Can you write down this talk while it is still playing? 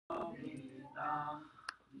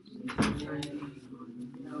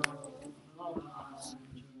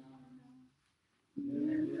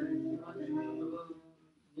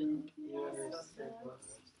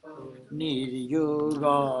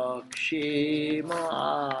Niryogakshema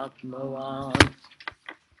Atmavan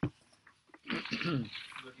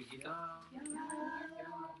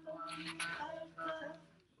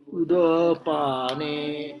Udapane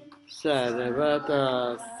Sarvata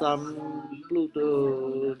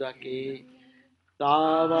Samplutodake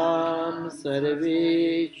Tavam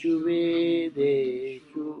Sarvechu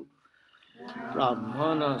Vedeshu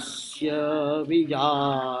Brahmanasya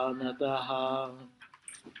Vijanataha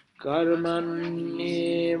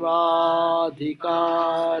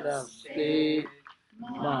Karmanyevadhikaraste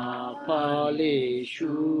Ma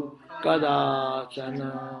phaleshu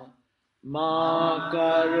kadachana Ma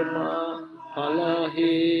karma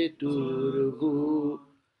phalaheturgu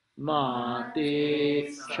Ma te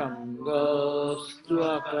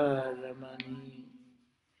shangastva karmani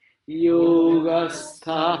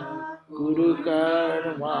Yogastha kuru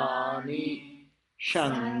karmani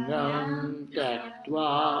Shangam tattva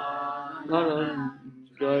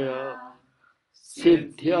dhananjaya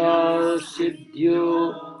Siddhya siddhyo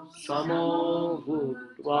samo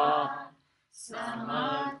bhutva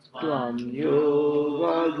tvam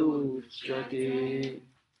yoga duchyate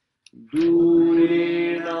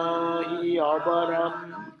durena hi avaram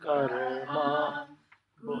karma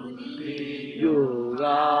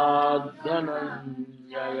yoga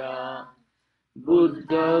dhananjaya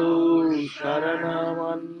buddhau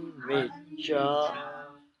sharanam vecha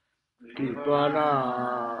kripana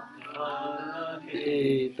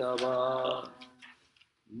etava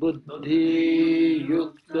buddhi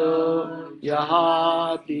yukta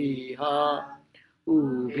yahatiha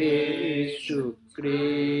ubhe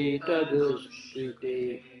sukrita dushrite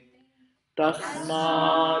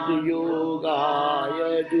tasmad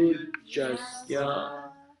yogaya yujjasya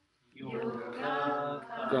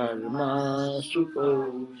karma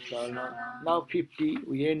sukosala. Now 50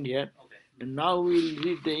 we end here. And now we'll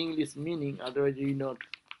read the English meaning, otherwise we not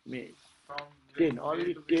may. 10,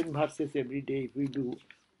 only 10 verses every day if we do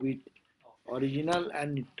with original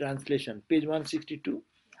and translation. Page 162,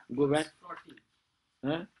 go back.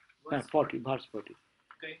 40, verse 40.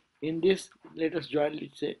 In this, let us jointly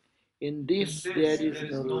say, in this there is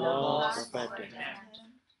no loss of attempt,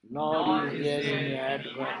 nor is there any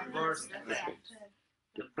adverse effect.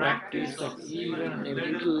 The practice of even a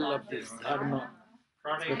little of this dharma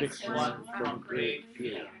protects one from great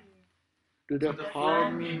fear. To the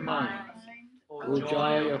forming mind, O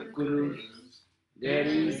joy of Gurus, there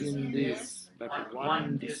is in this but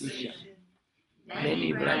one decision.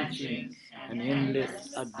 Many branchings and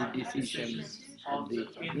endless are the decisions of the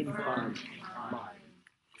infinite mind.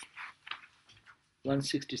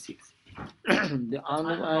 166. The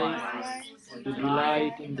unwise who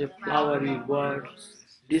delight in the flowery words,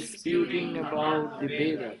 disputing about the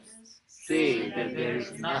Vedas, say that there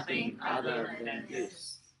is nothing other than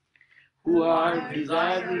this. Who are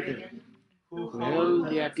desire-ridden, who hold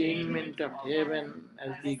the attainment of heaven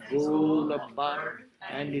as the goal of birth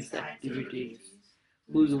and its activities,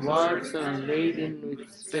 whose words are laden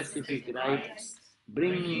with specific rites,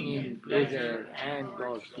 bringing in pleasure and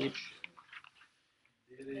worship.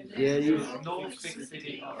 There is no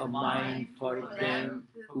fixity of mind for them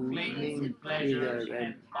who bring pleasure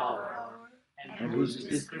and power, and whose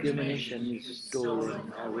discrimination is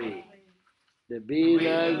stolen away. The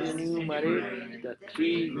Vedas enumerate the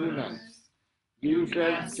three gunas. You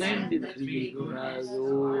transcend the three gunas,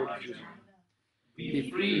 O Arjuna.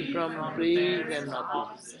 Be free from praise and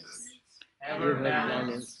applause, ever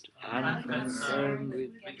balanced, unconcerned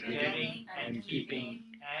with getting and keeping,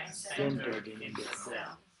 and centered in the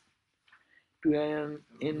self. To an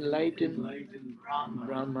enlightened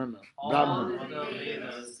Brahmana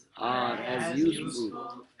are as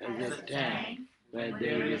useful as a tank where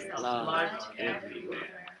there is blood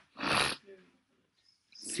everywhere.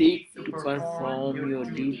 Seek to perform your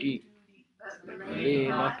duty, lay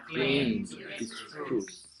not claim to its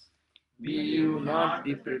fruits. Be you not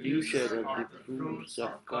the producer of the fruits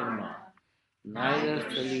of karma, neither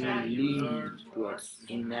shall you lean towards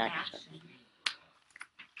inaction.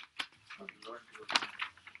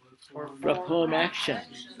 Perform action,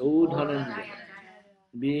 O Dhananjaya,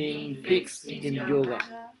 being fixed in yoga,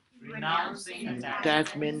 renouncing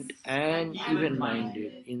attachment and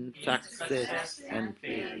even-minded in success and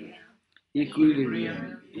failure.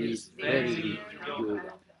 Equilibrium is verily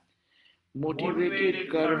yoga. Motivated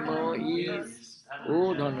karma is,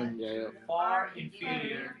 O Dhananjaya, far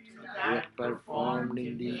inferior to that performed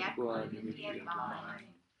in the equanimity of mind.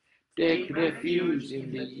 Take refuge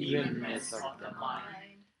in the evenness of the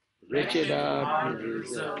mind. Wretched are the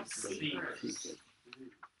results of seekers.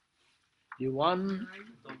 The one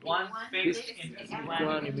fixed in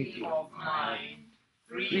equanimity of mind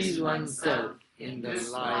frees oneself in the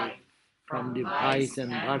life from the vice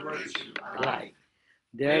and virtues of life.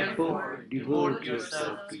 Therefore, devote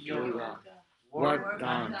yourself to yoga. Work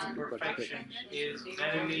down to perfection is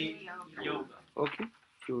verily yoga. Okay,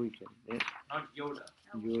 so we can. Yeah. Not Yoda.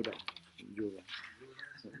 Yoda. Yoga.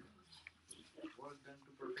 Work done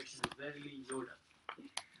to perfection is verily Yoda.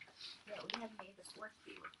 Yeah, we have made the fourth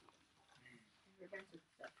view.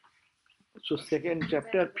 So second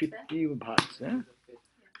chapter, 50 verse. Eh?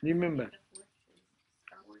 Remember.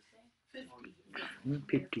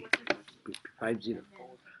 50. 50.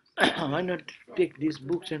 Why not take these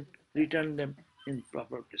books and return them in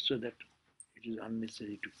proper place so that it is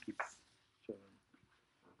unnecessary to keep. So,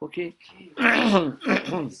 okay. Can you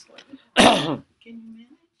manage?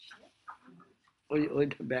 Oh,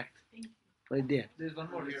 the back. Right there. There's one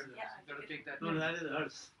more here. You got to take that. No, that is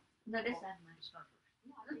hers. No, that's not mine. It's not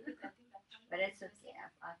hers. But it's okay.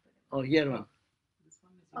 I'll put it. Oh, here one.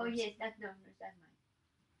 Oh, yes, that's not mine.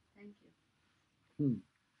 Thank you.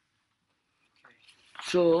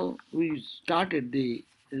 So we started the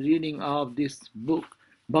reading of this book,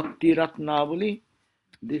 Bhakti Ratnavali.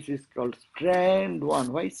 This is called Strand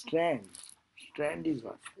 1. Why Strand? Strand is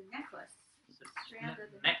what? The necklace.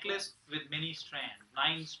 Necklace with many strands.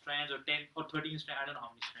 9 strands or 10 or 13 strands. I don't know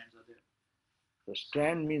how many strands are there. So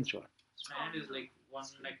strand means what? Strand is like one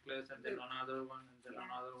necklace and then another one and then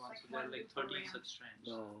another one. So there are like 13 such strands.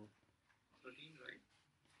 Oh. 13, right?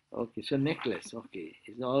 Okay, so necklace. Okay,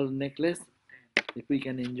 it's all necklace. If we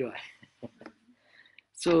can enjoy.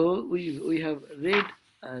 So we have read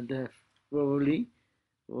the probably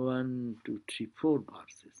 1, 2, 3, 4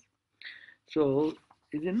 verses. So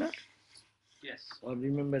is it not? Yes. Or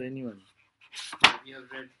remember anyone? We have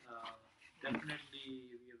read definitely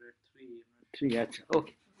we have read 3. 3, achha.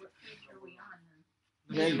 Okay.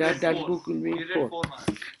 Then that book will be 4.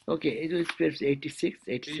 Okay, it was page 86,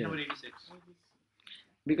 87. Number 86.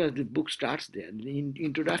 Because the book starts there. The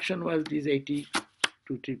introduction was these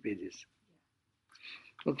 82-3 pages.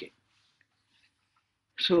 Okay.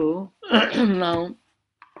 So now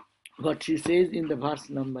what she says in the verse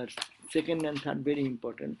numbers 2nd and 3rd, very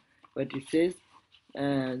important. But it says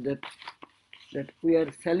that we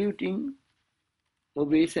are saluting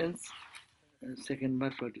obeisance. Second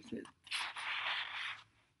verse, what it says.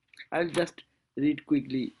 I'll just read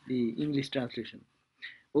quickly the English translation.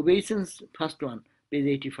 Obeisance, first one, page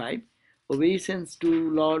 85. Obeisance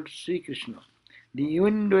to Lord Sri Krishna, the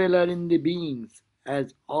indweller in the beings,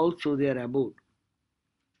 as also their abode.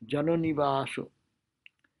 Jano Nivasa.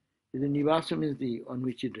 The Nivasa means the on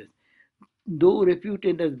which it rests. Though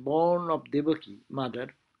reputed as born of Devaki,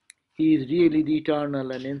 mother, he is really the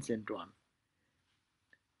eternal and ancient one.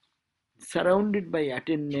 Surrounded by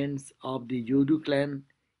attendants of the Yodu clan,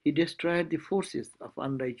 he destroyed the forces of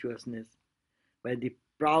unrighteousness. By the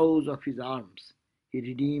prowess of his arms, he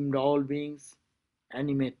redeemed all beings,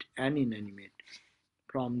 animate and inanimate,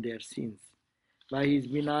 from their sins. By his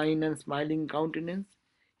benign and smiling countenance,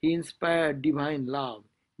 he inspired divine love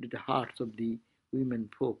into the hearts of the women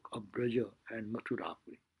folk of Braja and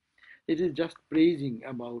Mathurapuri. It is just praising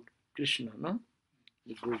about Krishna, no?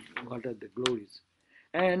 What are the glories?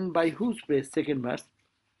 And by whose praise, second verse,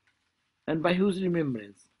 and by whose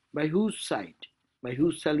remembrance, by whose sight, by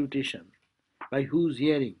whose salutation, by whose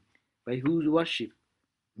hearing, by whose worship,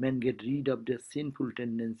 men get rid of their sinful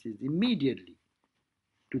tendencies immediately.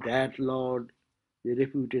 To that Lord, the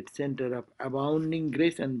reputed center of abounding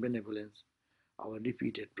grace and benevolence, our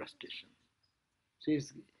repeated prostrations. So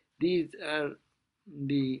these are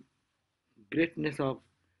the greatness of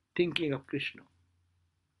thinking of Krishna.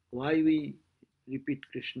 Why we repeat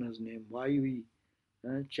Krishna's name, why we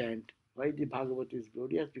chant, why the Bhagavad is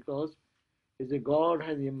glorious, because as a God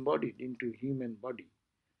has embodied into human body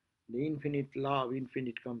the infinite love,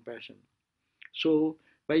 infinite compassion. So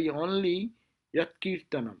by only Yat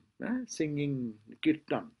Kirtanam, singing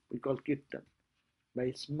Kirtan, we call Kirtan,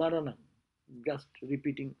 by Smaranam, just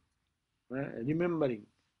repeating, remembering,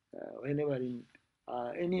 whenever in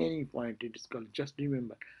any point it is called, just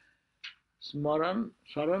remember. Smaran,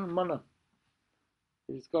 Saran, Mana.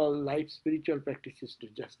 It is called life spiritual practices to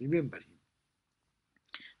just remember him.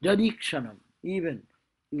 Jadikshanam, even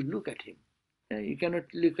you look at him. You cannot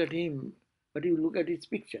look at him, but you look at his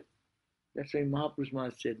picture. That's why Mahapurush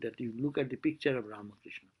Maharaj said that you look at the picture of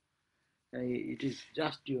Ramakrishna. It is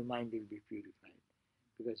just your mind will be purified,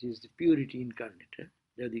 because he is the purity incarnate.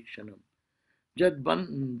 Jadikshanam. Jad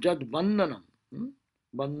Vandhanam.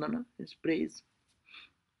 Vandana is praise.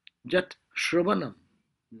 Jat Shravanam,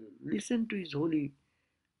 listen to his holy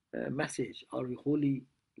message or holy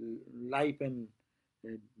life and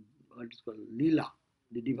uh, what is called Leela,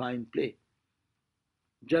 the divine play.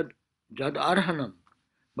 Jad Jad Arhanam,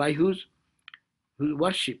 by whose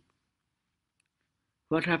worship,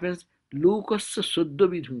 what happens? Lokasya Suddha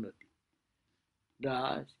Vidhunati.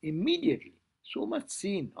 The immediately so much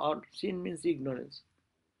sin, or sin means ignorance.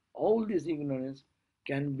 All this ignorance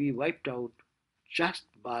can be wiped out just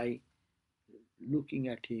by looking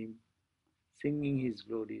at him, singing his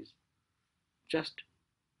glories, just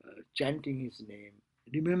chanting his name,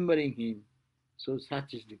 remembering him. So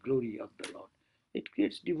such is the glory of the Lord. It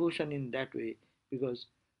creates devotion in that way, because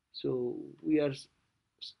so we are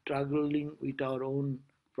struggling with our own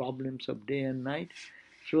problems of day and night.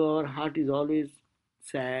 So our heart is always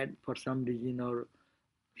sad for some reason, or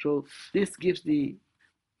so this gives the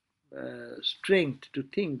strength to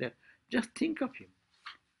think that just think of him.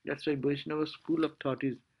 That's why Vaishnava school of thought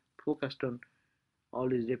is focused on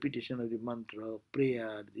always repetition of the mantra,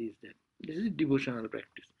 prayer, this, that. This is devotional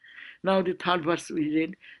practice. Now the third verse we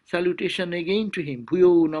read, salutation again to him,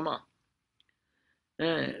 Bhuyo Nama.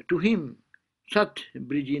 To him, Sat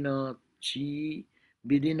Brijinath Chi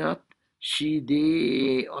Vidinath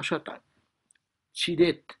Shide Asata.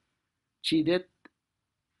 Chidet. Chidet.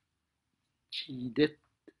 Chidet.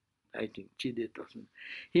 I think Chidet or something.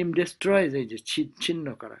 Him destroys ages,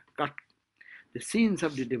 Chinnakara, cut the sins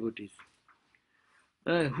of the devotees.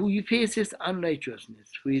 Who effaces unrighteousness,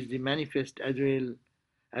 who is the manifest as well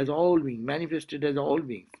as all beings, manifested as all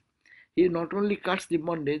beings. He not only cuts the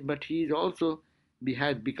bondage, but he is also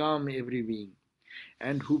has become every being,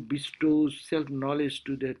 and who bestows self-knowledge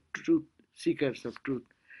to the truth seekers of truth,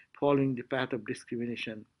 following the path of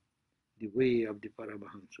discrimination, the way of the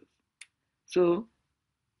Paramahamsas. So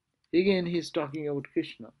again, he is talking about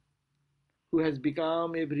Krishna, who has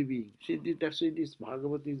become every being. See, that's why this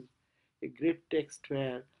Bhagavad is a great text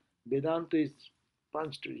where Vedanta is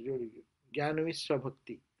punched, Jnanamishra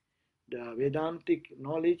Bhakti, the Vedantic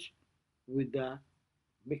knowledge with the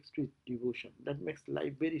mixed with devotion. That makes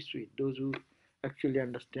life very sweet. Those who actually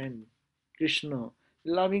understand Krishna,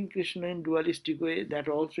 loving Krishna in dualistic way, that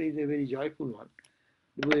also is a very joyful one.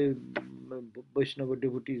 The way Vaishnava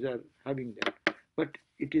devotees are having that. But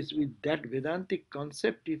it is with that Vedantic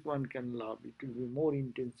concept, if one can love, it will be more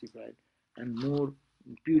intensified and more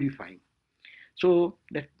purifying. So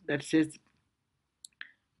that says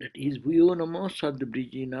that is Bhuyo Namo Sad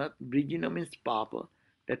Brijina. Brijina means Papa,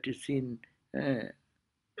 that is in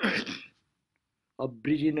of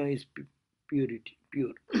Brijina is purity,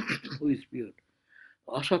 pure, who is pure.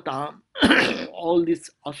 Asatam, all this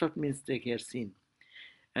asat means take here sin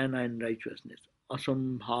and unrighteousness.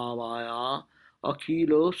 Asambhavaya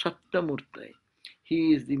Akhilo Sattamurtai.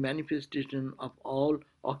 He is the manifestation of all.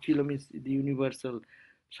 Akhilo means the universal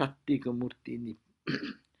Sattika Murti.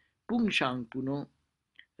 Pungshang Puno,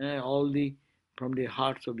 all the from the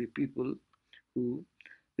hearts of the people who,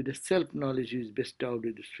 with the self knowledge, is bestowed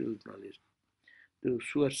with the self knowledge. Those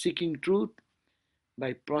who are seeking truth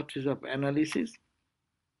by process of analysis,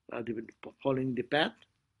 following the path,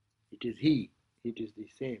 it is he, it is the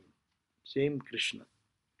same Krishna.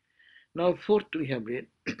 Now, fourth we have read,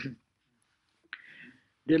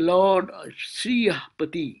 the Lord Sri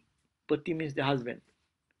Pati, Pati means the husband,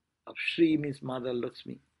 of Sri means Mother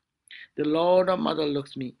Lakshmi, the Lord of Mother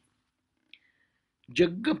Lakshmi,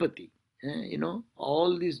 Jaggapati,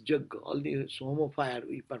 all this Jagga, all the home of fire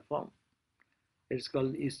we perform, it's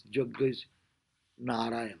called is Jagga is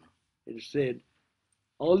Narayana. It is said,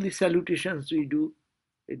 all the salutations we do,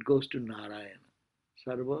 it goes to Narayana.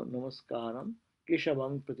 Sarva Namaskaram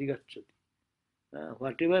Keshavam Pratigachati.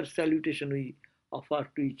 Whatever salutation we offer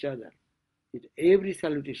to each other, every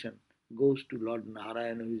salutation goes to Lord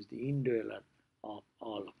Narayana, who is the indweller of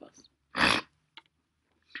all of us.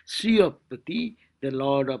 Sriyapati, the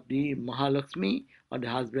Lord of the Mahalakshmi, or the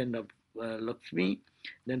husband of Lakshmi.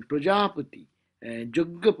 Then Prajapati,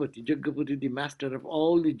 Jaggapati, Jaggapati, the master of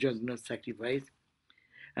all the Jagna sacrifice.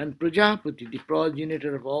 And Prajapati, the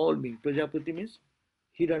progenitor of all beings. Prajapati means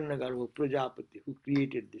Hiranyagarbha Prajapati, who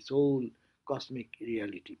created this whole cosmic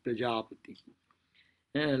reality. Prajapati.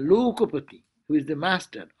 Lokapati, who is the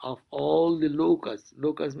master of all the lokas.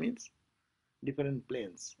 Lokas means different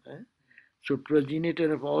planes. So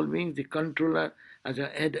progenitor of all beings, the controller, as I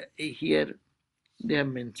had here, they have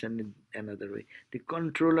mentioned in another way. The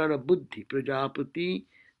controller of buddhi, Prajapati,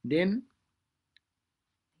 then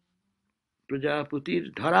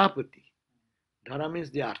Prajapati, Dharapati. Dhara means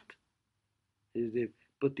the earth. He is the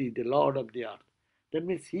Pati, the Lord of the earth. That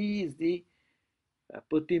means he is the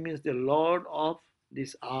Pati means the Lord of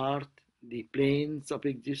this earth, the planes of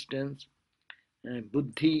existence,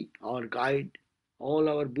 Buddhi, our guide, all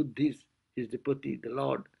our Buddhis is the Pati, the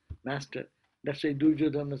Lord, Master. That's why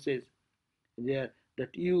Duryodhana says there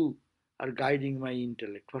that you are guiding my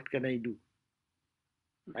intellect. What can I do?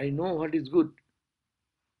 I know what is good,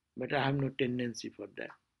 but I have no tendency for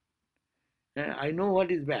that. I know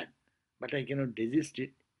what is bad, but I cannot resist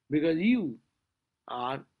it because you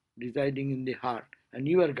are residing in the heart and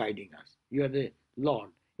you are guiding us. You are the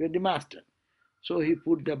Lord, you are the Master. So he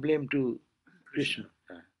put the blame to Krishna.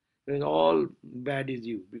 Because all bad is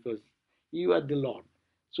you because you are the Lord.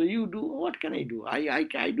 So you do, what can I do? I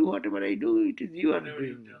do whatever I do, it is you are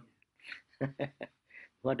doing.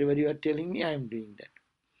 Whatever you are telling me, I am doing that.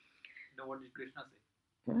 Now what did Krishna say?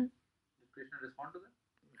 Huh? Did Krishna respond to that?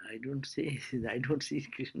 I don't see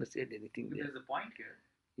Krishna said anything there. There's a point here.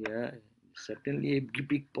 Yeah, certainly a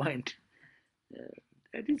big point.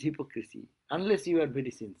 That is hypocrisy, unless you are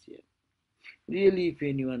very sincere. Really, if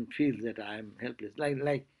anyone feels that I am helpless,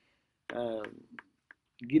 like uh,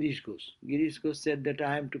 Girish Ghosh. Girish Ghosh said that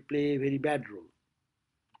I am to play a very bad role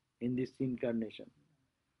in this incarnation.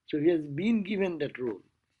 So he has been given that role.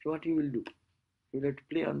 So what he will do? He will have to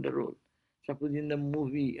play on the role. Suppose in the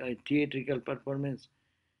movie, a theatrical performance,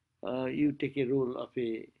 you take a role of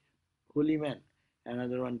a holy man,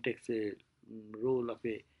 another one takes a role of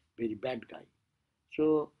a very bad guy.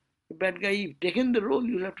 So the bad guy, if taken the role,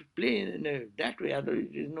 you have to play in that way. Otherwise,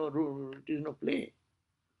 it is no role, it is no play.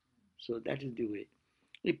 So that is the way.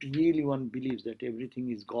 If really one believes that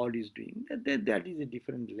everything is God is doing, that is a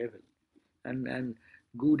different level. And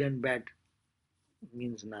good and bad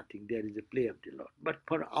means nothing. There is a play of the Lord. But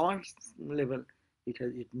for our level,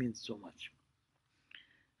 it means so much.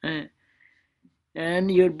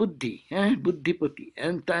 And your buddhi, buddhipati,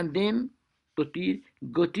 and then pati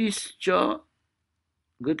gatischa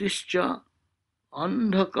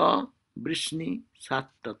andhaka brishni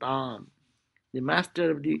sattatam, the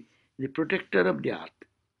master of the protector of the earth.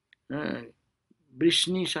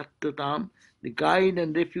 Brishni Sattatam, the guide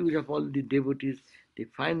and refuge of all the devotees, the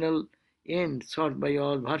final end sought by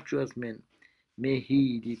all virtuous men. May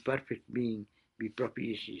he, the perfect being, be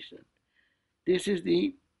propitiation. This is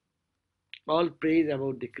the all praise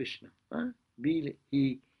about the Krishna. Be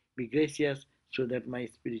he be gracious so that my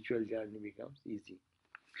spiritual journey becomes easy.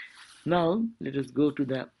 Now let us go to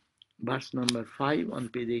the verse number 5 on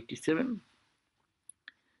page 87.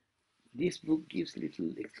 This book gives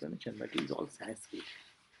little explanation, but it is all Sanskrit.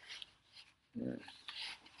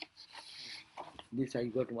 This I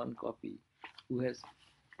got one copy. Who has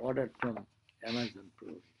ordered from Amazon Pro?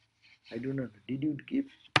 I don't know. Did you give?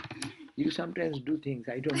 You sometimes do things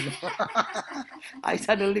I don't know. I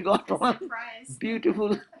suddenly got one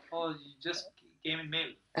beautiful. Oh, you just came in mail.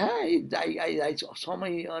 I saw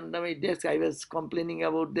on my desk. I was complaining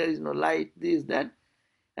about there is no light, this that,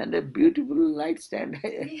 and a beautiful light stand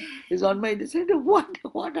is on my desk. What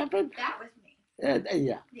happened? That was me.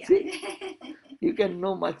 Yeah. See, you can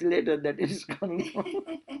know much later that it is coming from.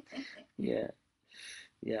 Yeah.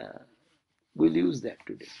 We'll use that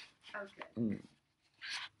today. Okay.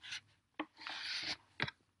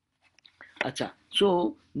 Acha.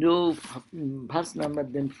 So, no, verse number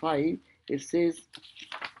then 5, it says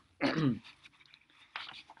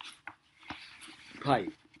 5.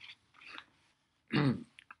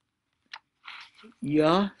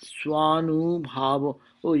 Ya Swanubhava.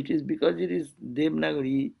 Oh, it is because it is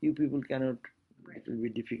Devanagari, you people cannot, it will be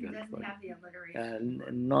difficult. It doesn't for have the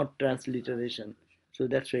alliteration. Not transliteration. So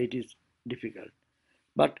that's why it is difficult.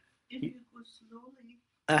 But If you go slowly,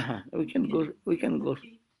 we can go.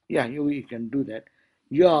 Yeah, we can do that.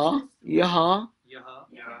 Yaha Yaha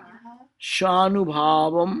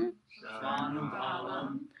Shanubhavam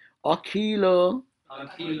Svanubhavam Akhila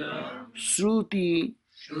Akhila Shruti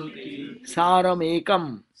Shruti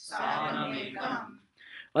Saramekam Saramekam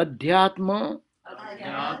Adhyatma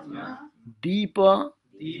Adhyatma Deepa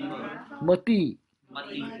Deepa Mati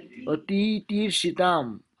Mati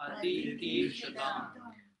Atitirshitam Ati Tirshatam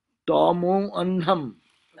Tamo Anham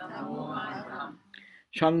Tamohanam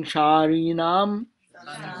Sangsharinam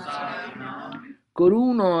Samsarinam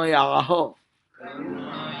Karunayaha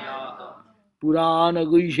Karunayaha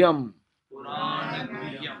Puranaguhyam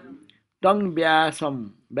Puranaguhyam Tang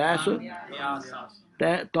Vyasam Vyasa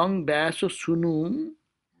Vyasa Tang Vyasa Sunu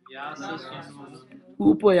Vyasa Sunu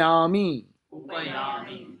Upayami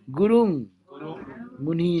Upayami Gurung Guru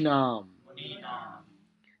Muninam. Muninam.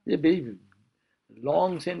 A very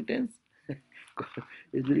long sentence.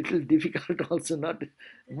 It's a little difficult also, not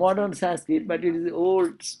modern Sanskrit, but it is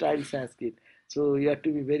old style Sanskrit. So you have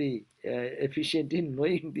to be very efficient in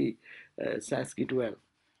knowing the Sanskrit well.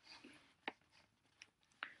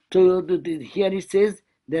 So here it says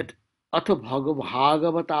that Atha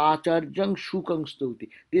Bhagavata Acharyang Shukang Stuti.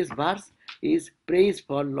 This verse is praise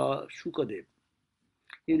for Lord Shukadev.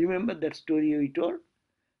 You remember that story we told?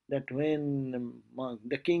 That when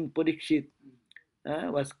the king Parikshit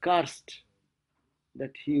was cursed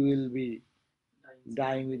that he will be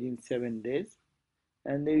dying within 7 days,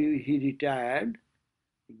 and he retired,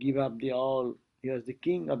 gave up he was the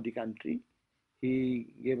king of the country, he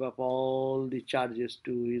gave up all the charges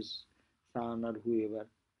to his son or whoever,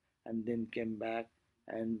 and then came back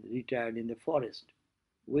and retired in the forest,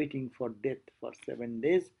 waiting for death for 7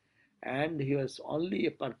 days, and he was only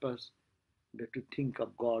a purpose to think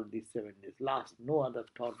of God these 7 days. Last, no other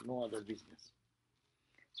thought, no other business.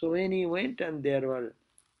 So when he went, and there were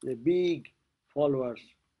the big followers,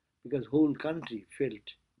 because whole country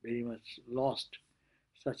felt very much lost.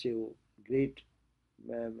 Such a great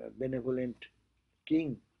benevolent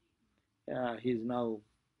king, he is now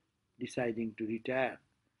deciding to retire.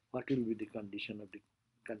 What will be the condition of the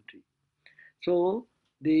country? So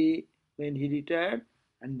when he retired,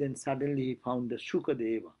 and then suddenly he found the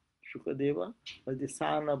Shukadeva. Shukadeva was the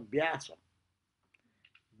son of Vyasa.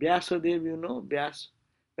 Vyasadeva, you know,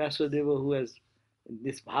 Vyasadeva, who has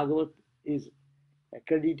this Bhagavat is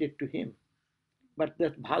accredited to him. But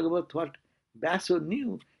that Bhagavat, what Vyasa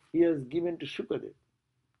knew, he has given to Shukadev.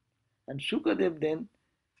 And Shukadev then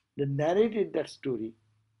narrated that story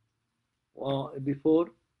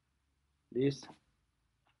before this.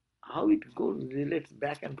 How it goes, relates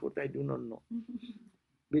back and forth, I do not know.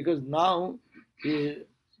 Because now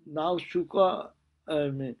Shuka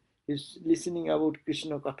is listening about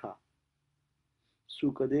Krishna Katha.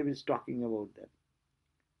 Sukadev is talking about that.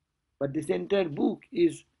 But this entire book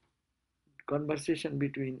is conversation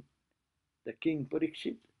between the king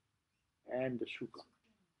Parikshit and the Shuka.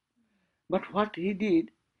 But what he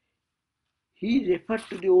did, he referred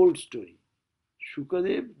to the old story.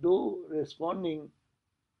 Shukadev, though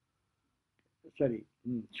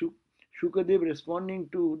Shukadev responding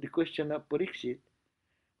to the question of Parikshit,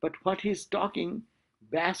 but what he is talking,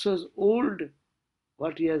 Vyasa's old,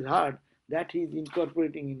 what he has heard, that he is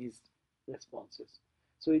incorporating in his responses.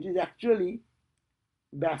 So it is actually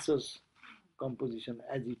Vyasa's composition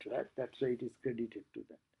as it were. That's why it is credited to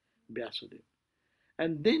that Vyasadeva.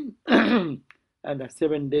 And then, and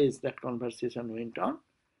 7 days that conversation went on,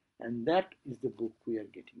 and that is the book we are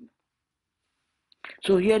getting.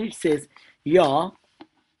 So here it says,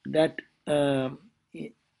 that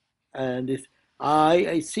this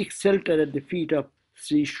I seek shelter at the feet of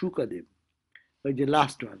Sri Shukadev. Like the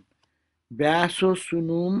last one, Vyaso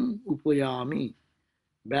sunum upayami.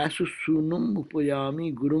 Vyaso sunum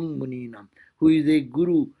upayami gurung muninam, who is a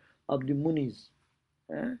guru of the munis.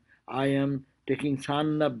 I am taking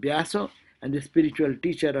son of Vyasa and the spiritual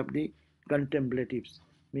teacher of the contemplatives,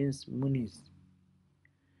 means munis,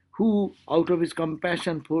 who out of his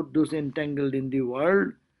compassion for those entangled in the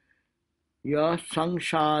world, ya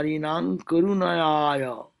sangsharinang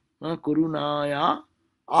karunaya, karunaya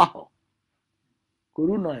aho,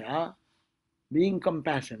 karunaya, being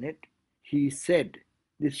compassionate, he said,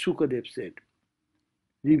 this Sukadev said,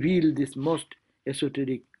 reveal this most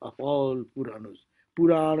esoteric of all Puranas,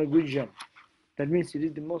 Purana wisdom. That means it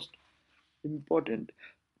is the most important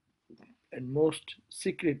and most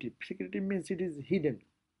secretive. Secretive means it is hidden.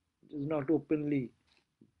 It is not openly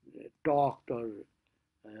talked or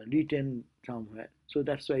written somewhere. So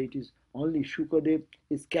that's why it is only Shukadev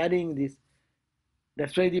is carrying this.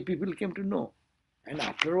 That's why the people came to know. And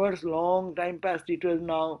afterwards, long time passed, it was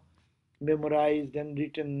now memorized and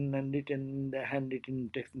written in the handwritten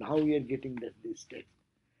text. Now we are getting this text.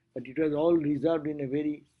 But it was all reserved in a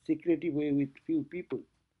very secretive way with few people,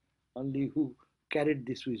 only who carried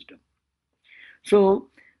this wisdom. So,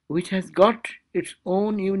 which has got its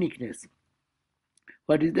own uniqueness.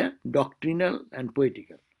 What is that? Doctrinal and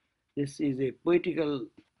poetical. This is a poetical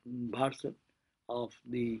version of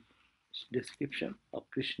the description of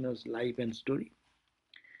Krishna's life and story.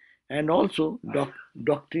 And also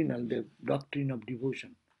doctrinal, the doctrine of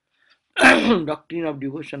devotion. Doctrine of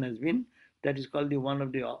devotion has been, that is called one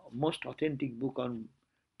of the most authentic book on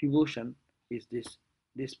devotion is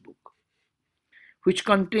this book, which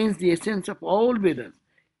contains the essence of all Vedas.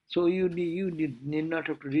 So you need not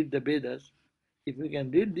have to read the Vedas. If you can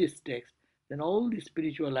read this text, then all the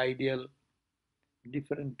spiritual ideal,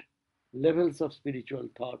 different levels of spiritual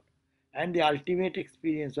thought, and the ultimate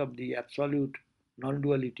experience of the absolute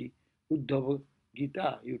non-duality, Uddhava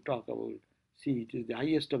Gita, you talk about. See, it is the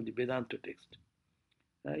highest of the Vedanta text.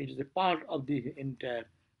 It is a part of the entire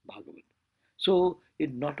Bhagavad. So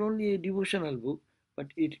it's not only a devotional book, but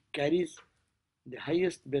it carries the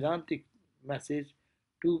highest Vedantic message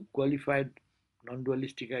two qualified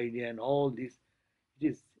non-dualistic idea and all this, it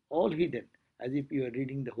is all hidden, as if you are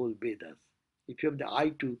reading the whole Vedas. If you have the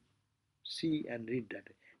eye to see and read that.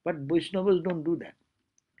 But Vaishnavas don't do that.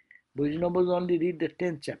 Vaishnavas only read the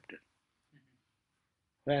 10th chapter,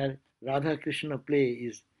 where Radha Krishna play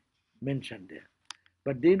is mentioned there.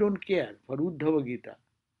 But they don't care for Uddhava Gita,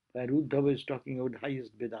 where Uddhava is talking about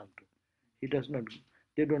highest Vedanta. He does not,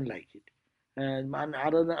 they don't like it. And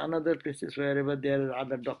another places wherever there are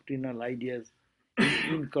other doctrinal ideas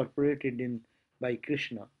incorporated in by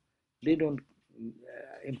Krishna, they don't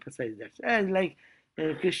emphasize that. And like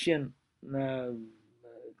Christian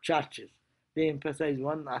churches, they emphasize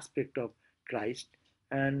one aspect of Christ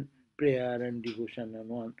and prayer and devotion and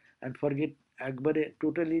one, and forget Akbar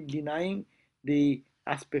totally denying the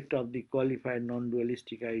aspect of the qualified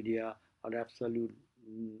non-dualistic idea or absolute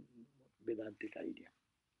Vedantic idea.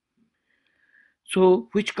 So,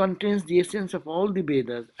 which contains the essence of all the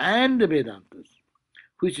Vedas and the Vedantas,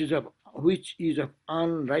 which is of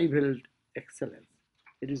unrivaled excellence.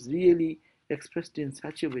 It is really expressed in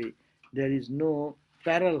such a way there is no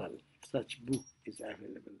parallel. Such book is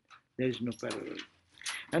available. There is no parallel,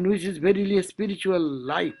 and which is verily a spiritual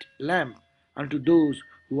light lamp unto those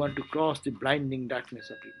who want to cross the blinding darkness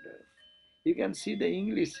of ignorance. You can see the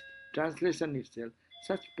English translation itself.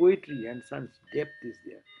 Such poetry and such depth is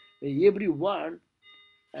there. Every word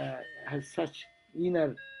has such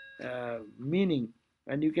inner meaning,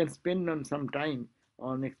 and you can spend on some time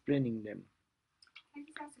on explaining them. Can I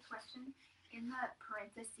just ask a question? In the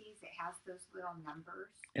parentheses, it has those little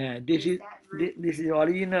numbers. This is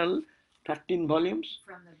original 13 volumes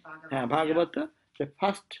from the Bhagavata. Bhagavata, the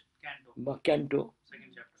first canto,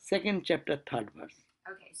 Second chapter. 2nd chapter, 3rd verse.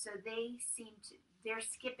 Okay, so they're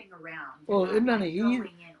skipping around. Oh, They're no, not, like, going in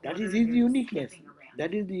that order, is his they're uniqueness. skipping around.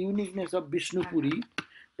 That is the uniqueness of Vishnu Puri,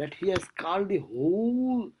 that he has called the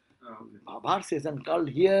whole verses and called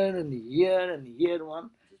here and here and here one,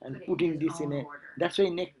 Just and put it putting in his this in own a, order. that's why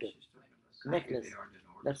necklace.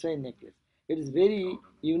 That's why necklace. It is very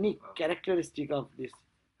unique characteristic of this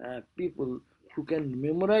people who can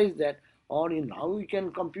memorize that, or in now we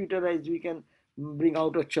can computerize, we can bring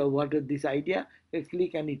out what is this idea, a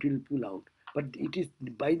click and it will pull out. But it is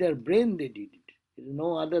by their brain they did it. There is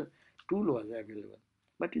no other tool was available.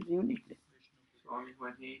 But it's uniqueness. Swami,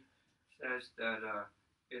 when he says that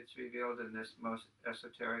it's revealed in this most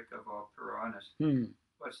esoteric of all Puranas,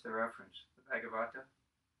 what's the reference? The Bhagavata?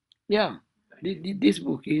 Yeah. This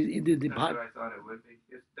book is the That's what I thought it would be.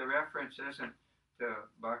 The reference isn't to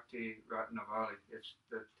Bhakti Ratnavali, it's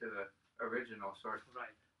to the original source.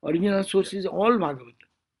 Right. Original source is all Bhagavata.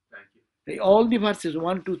 Thank you. All the verses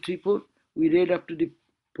 1, 2, 3, 4. We read up to the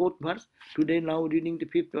 4th verse. Today now reading the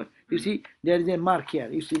 5th one. You see there is a mark here.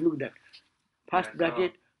 You see, look that. First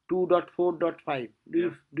bracket 2.4.5.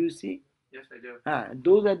 Do you see? Yes, I do.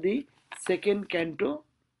 Those are the second canto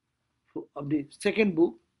of the second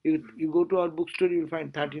book. You go to our bookstore, you will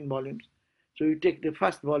find 13 volumes. So you take the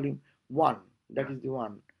first volume, 1, that is the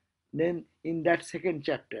 1. Then in that second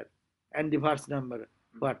chapter and the verse number,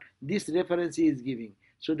 what this reference he is giving,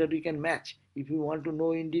 so that we can match. If you want to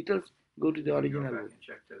know in details, go to the original Go back book. and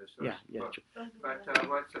check to the source. Yeah. But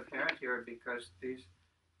what's apparent here, because these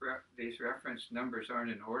reference numbers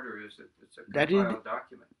aren't in order, is that it's a compiled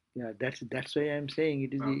document. Yeah, that's why I am saying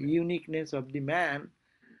it is the uniqueness of the man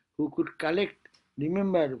who could collect.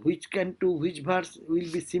 Remember which canto, which verse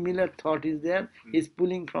will be similar thought is there. He's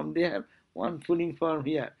pulling from there, one pulling from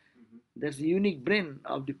here. That's the unique brain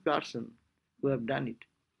of the person who have done it.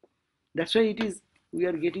 That's why it is we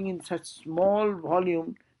are getting in such small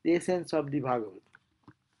volume the essence of the Bhagavad.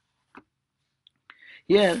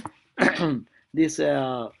 Here, this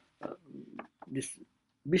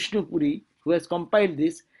Vishnu Puri, who has compiled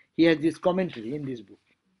this, he has this commentary in this book,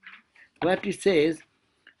 where it says,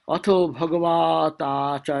 Atho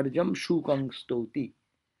Bhagavatacharyam Shukang Stoti.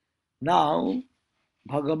 Now,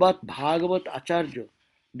 Bhagavat Acharya,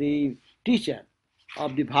 the teacher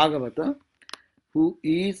of the Bhagavata, who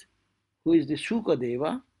is the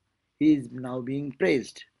Shukadeva, he is now being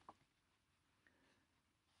praised.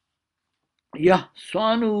 Yah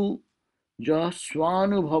Swanu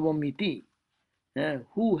Bhavamiti,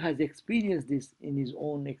 who has experienced this in his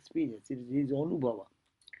own experience, it is his own Anubhava.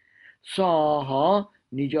 Saha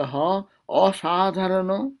Nijaha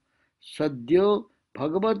Asadharana Sadhya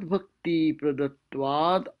Bhagavad Bhakti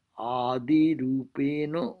Pradatvad Adi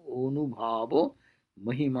Rupena Anubhava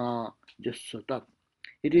Mahima Jasatat.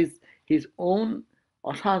 It is his own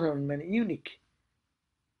asadharan, unique,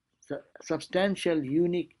 substantial,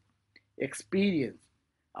 unique experience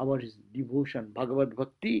about his devotion, Bhagavad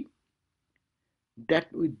Bhakti,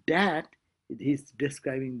 that with that He's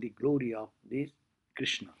describing the glory of this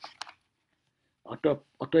Krishna.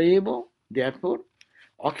 Ataeva, therefore,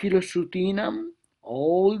 Akhila Shrutinam,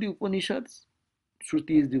 all the Upanishads,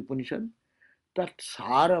 Shruti is the Upanishad, that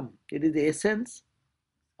Saram, it is the essence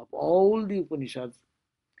of all the Upanishads.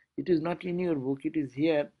 It is not in your book, it is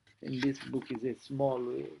here. In this book is a small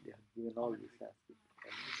way. They have given all these aspects.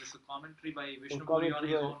 Is this a commentary by Vishnu Puri Commentary on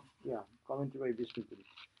his by, own? yeah, commentary by Vishnu Puri.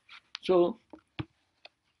 So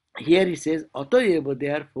here he says, Atayeva,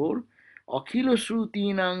 therefore, Akhila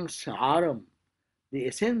Shrutinang Saram, the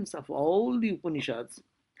essence of all the Upanishads,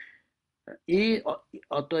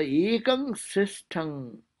 Ata Ekang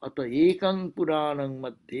Srishthang, Ata Ekang Puranang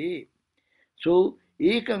Madhye. So,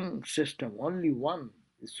 Ekang Srishtham, only one,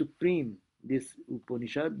 is supreme, this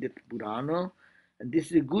Upanishad, that Purana, and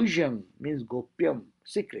this is Guhyam, means Gopyam,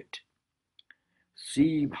 secret.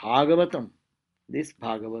 Sri Bhagavatam, this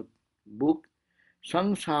Bhagavat book,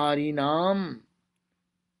 Samsarinam,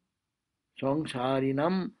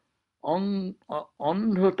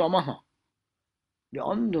 Andhatamaha, the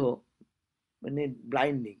Andha, means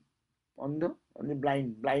blinding. Andha, only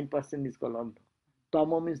blind person is called Andha.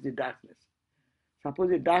 Tama means the darkness.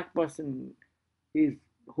 Suppose a dark person, his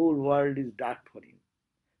whole world is dark for him.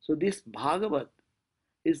 So this Bhagavat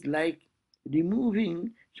is like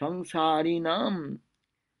removing samsarinam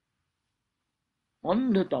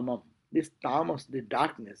andhatamam, this tamas, the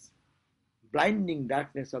darkness, blinding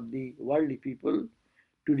darkness of the worldly people.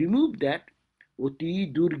 To remove that, oti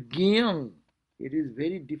durgyam, it is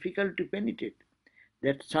very difficult to penetrate.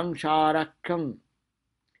 That samsarakam,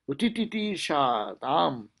 utititi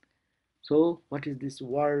shatam. So, what is this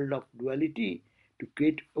world of duality? To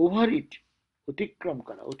get over it, utikram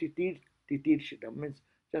kara, utitir, titir means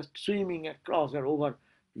just swimming across or over,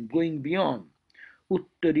 going beyond.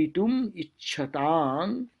 Uttaritum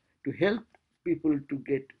ichhatang, to help people to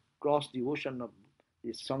get cross the ocean of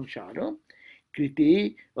this samsara.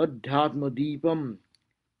 Krite adhyatma deepam,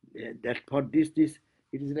 that for this it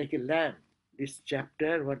is like a lamp. This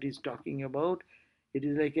chapter, what is talking about, it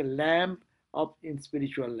is like a lamp of in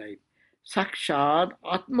spiritual life. Sakshad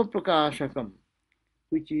Atma Prakashakam,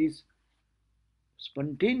 which is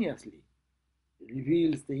spontaneously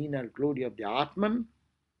reveals the inner glory of the Atman,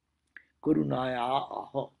 Karunaya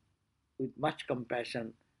Aha, with much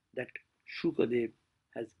compassion that Shukadev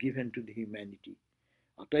has given to the humanity.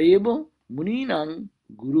 Atayeva Muninang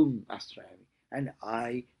Gurum Asrayami. And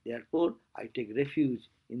I, therefore, I take refuge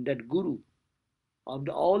in that Guru of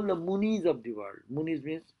all the Munis of the world. Munis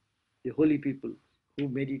means the holy people who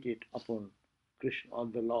meditate upon Krishna or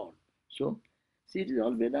the Lord. So, see, it is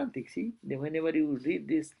all Vedantic. See, whenever you read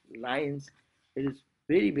these lines, it is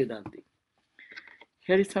very Vedantic.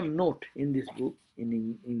 Here is some note in this book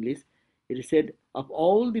in English. It is said, of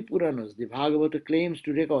all the Puranas, the Bhagavata claims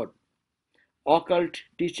to record occult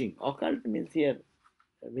teaching. Occult means here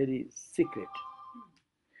very secret.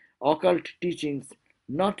 Occult teachings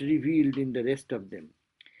not revealed in the rest of them.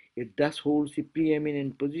 It thus holds a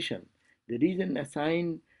preeminent position. The reason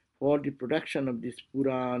assigned for the production of this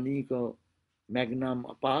Puranika magnum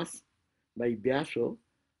opus by Vyasa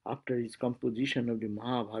after his composition of the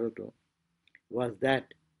Mahabharata was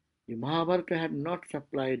that the Mahabharata had not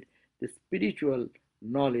supplied the spiritual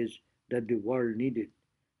knowledge that the world needed,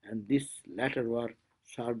 and this latter work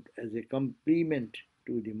served as a complement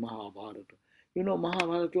to the Mahabharata. You know,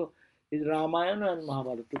 Mahabharata is Ramayana and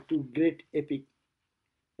Mahabharata, two great epic.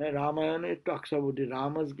 Ramayana talks about the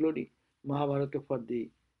Rama's glory, Mahabharata for the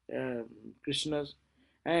Krishna's,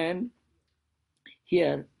 and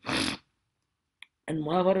here and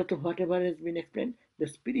Mahabharata, whatever has been explained, the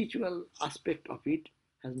spiritual aspect of it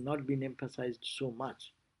has not been emphasized so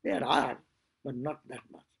much. There are, but not that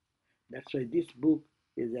much. That's why this book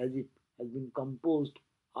is as if has been composed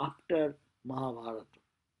after Mahabharata.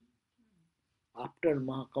 After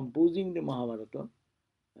composing the Mahabharata,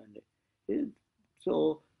 and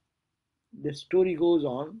so the story goes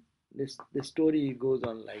on. The story goes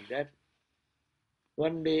on like that.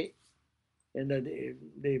 One day,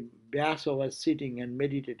 the Vyasa was sitting and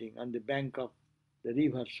meditating on the bank of the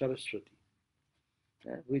river Saraswati,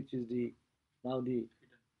 which is now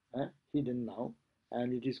hidden now,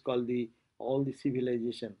 and it is called all the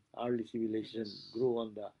civilization, early civilization grow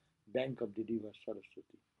on the bank of the river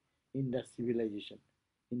Saraswati. Indus civilization,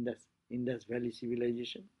 Indus Valley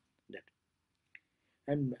civilization, that,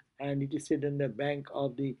 and it is said on the bank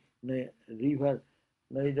of the river,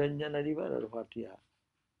 Nairanjana river or what? Yeah.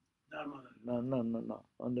 No.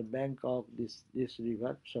 On the bank of this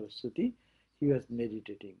river, Saraswati, he was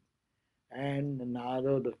meditating. And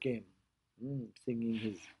Narada came, singing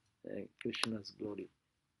his Krishna's glory.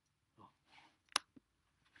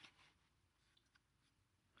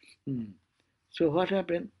 So what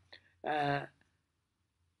happened?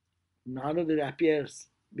 Narada appears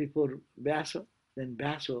before Vyasa. Then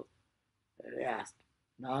Vyasa asked,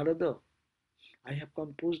 Narada, I have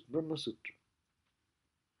composed Brahma Sutra.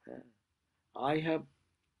 I have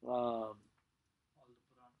All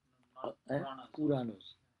the uh, Puranas.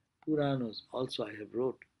 Puranas. Puranas also I have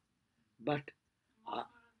wrote. But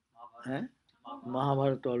Mahabharata.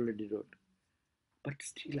 Mahabharata already wrote. But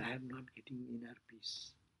still I am not getting inner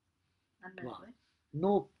peace. Wow.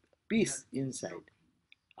 No peace inside.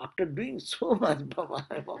 After doing so much,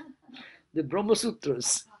 the Brahma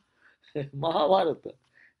Sutras, Mahabharata,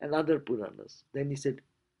 and other Puranas, then he said,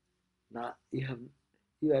 "Now you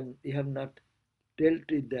have not dealt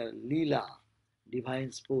with the Leela,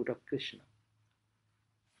 divine sport of Krishna.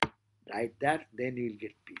 Write that, then you will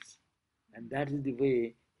get peace." And that is the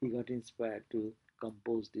way he got inspired to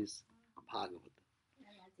compose this Bhagavata.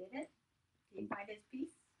 And that did it? Did he find his peace?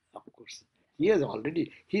 Of course, he has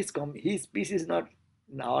already his peace is not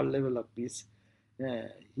in our level of peace.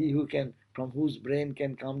 He who can, from whose brain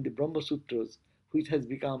can come the Brahma Sutras, which has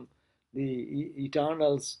become the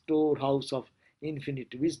eternal storehouse of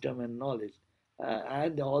infinite wisdom and knowledge,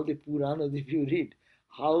 and all the Puranas, if you read,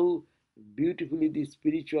 how beautifully the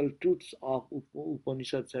spiritual truths of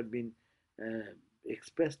Upanishads have been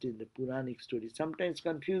expressed in the Puranic stories. Sometimes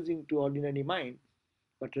confusing to ordinary mind,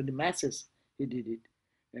 but to the masses, he did it.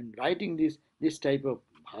 And writing this type of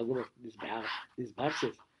Bhagavad, these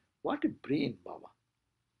verses, what a brain, Baba.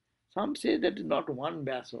 Some say that is not one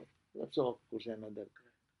Vyasa. That's of course another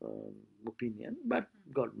opinion, but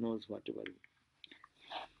God knows whatever.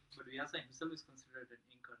 But Vyasa himself is considered an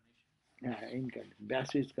incarnation. Incarnation.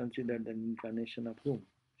 Vyasa is considered an incarnation of whom?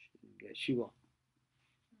 Shiva.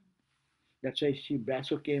 That's why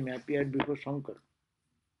Vyasa appeared before Shankar,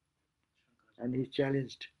 and he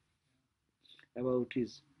challenged about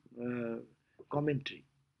his commentary.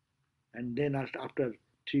 And then after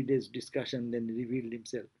 3 days discussion, then he revealed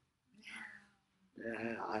himself.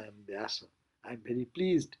 I am Vyasa. I am very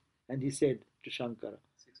pleased. And he said to Shankara,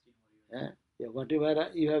 16 more years. yeah, whatever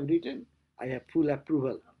you have written, I have full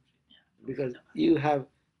approval, because you have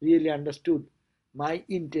really understood my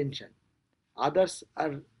intention. Others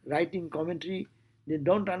are writing commentary, they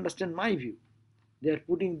don't understand my view. They are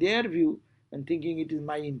putting their view and thinking it is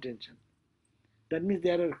my intention. That means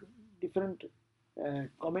there are different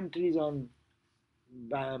commentaries on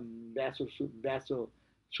Vyasa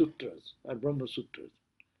Sutras or Brahma Sutras.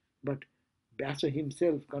 But Vyasa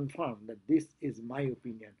himself confirmed that this is my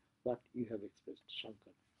opinion, what you have expressed,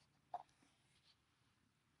 Shankara.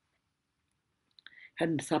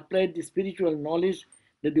 And supplied the spiritual knowledge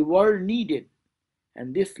that the world needed,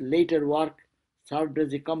 and this later work served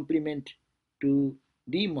as a complement to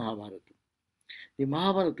the Mahabharata. The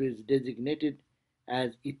Mahabharata is designated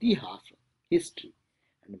as Itihasa, history,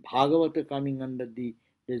 and Bhagavata coming under the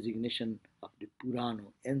designation of the Purana,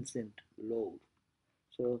 ancient lore.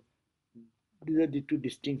 So these are the two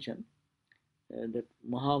distinctions. That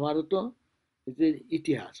Mahabharata is the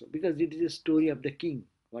Itihasa, because it is a story of the king,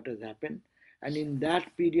 what has happened. And in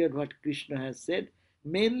that period, what Krishna has said,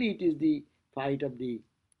 mainly it is the fight of the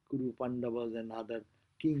Kuru Pandavas and other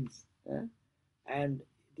kings. And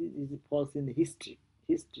it falls in the history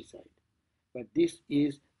side. But this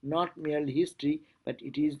is not merely history, but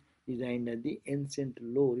it is designed as the ancient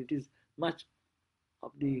lore. It is much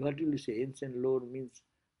of the, what will you say, ancient lore means,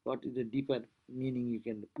 what is the deeper meaning you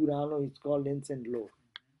can, Purana is called ancient lore.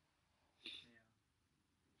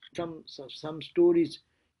 Some stories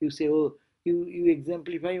you say, oh, you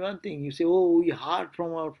exemplify one thing, you say, oh, we heard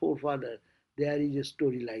from our forefather, there is a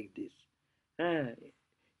story like this.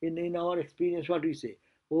 In our experience, what we say,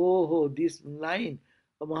 oh, this line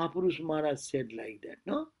Mahapurush Maharaj said like that,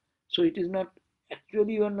 no? So it is not,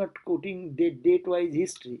 actually you are not quoting date-wise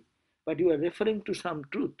history, but you are referring to some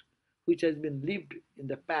truth which has been lived in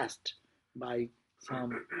the past by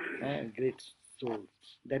some great souls.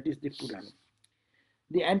 That is the Purana.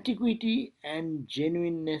 The antiquity and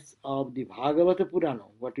genuineness of the Bhagavata Purana,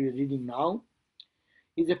 what we are reading now,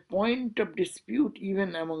 is a point of dispute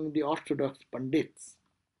even among the Orthodox Pandits,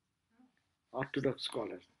 Orthodox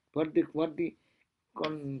scholars. What the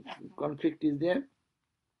conflict is there?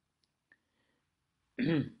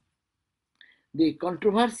 The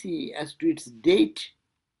controversy as to its date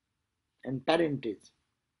and parentage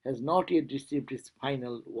has not yet received its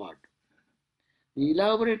final word. The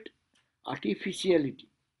elaborate artificiality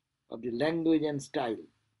of the language and style,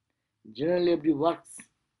 generally of the works,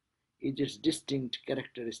 is its distinct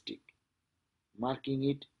characteristic, marking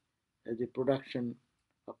it as a production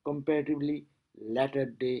of comparatively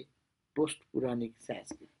latter-day post-Puranic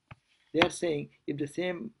Sanskrit. They are saying if the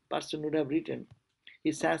same person would have written,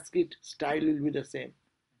 his Sanskrit style will be the same.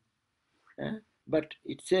 But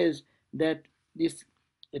it says that this,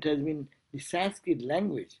 it has been, the Sanskrit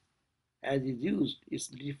language as is used is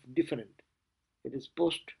different. It is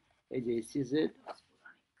post, as he said,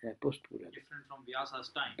 post-Puranic. Different from Vyasa's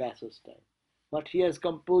time. Vyasa's time. What he has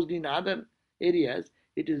composed in other areas,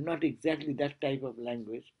 it is not exactly that type of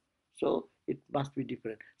language. So it must be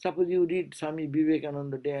different. Suppose you read Swami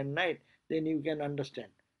Vivekananda day and night, then you can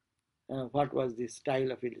understand what was the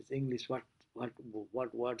style of his English, what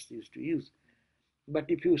words he used to use. But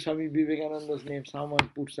if you Swami Vivekananda's name, someone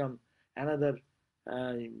put some another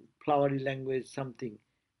flowery language, something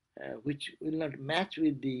which will not match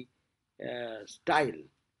with the style.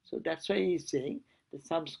 So that's why he is saying that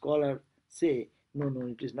some scholars say, no,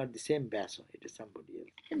 it is not the same Vyasa, it is somebody else.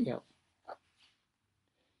 Anyhow,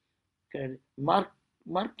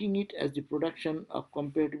 marking it as the production of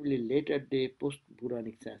comparatively later day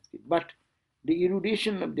post-Puranic Sanskrit. But the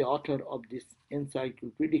erudition of the author of this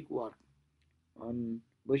encyclopedic work on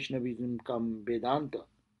Vaishnavism cum Vedanta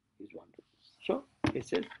is wonderful. So he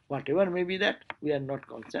says, whatever may be that, we are not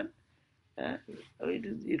concerned.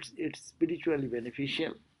 It's spiritually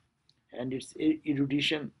beneficial, and its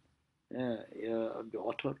erudition of the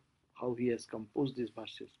author, how he has composed these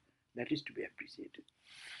verses, that is to be appreciated.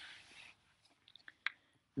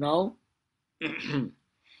 Now,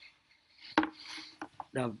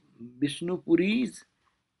 the Vishnupuri's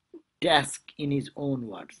task in his own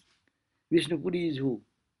words. Vishnupuri is who?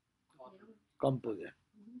 Composer.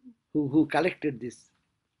 Who collected this.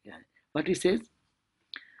 Yeah. What he says?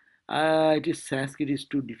 It is Sanskrit is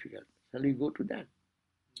too difficult. Shall we go to that?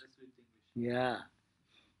 Let's read the English. Yeah.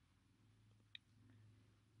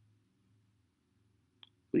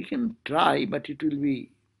 We can try, but it will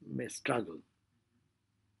be a struggle.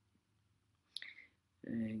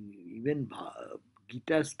 Even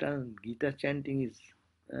Gita chanting is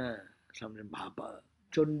sometimes Bhapa.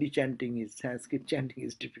 Chondi chanting is, Sanskrit chanting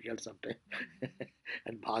is difficult sometimes.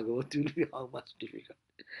 And Bhagavat will be how much difficult.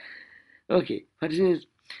 Okay, but it says,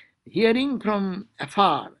 hearing from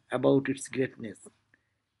afar about its greatness.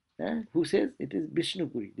 Who says? It is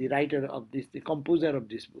Vishnupuri, the writer of this, the composer of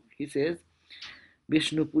this book. He says,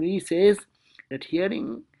 Vishnupuri says that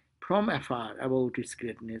hearing from afar about its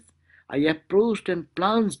greatness, I approached and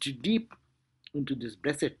plunged deep into this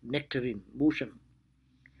blessed nectarine ocean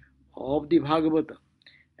of the Bhagavata,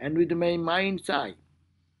 and with my mind's eye,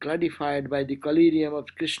 clarified by the collyrium of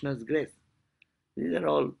Krishna's grace. These are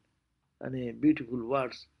all beautiful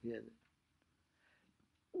words here.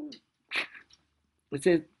 It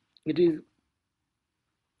says, it is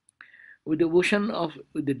with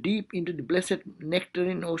the deep into the blessed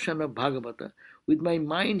nectarine ocean of Bhagavata, with my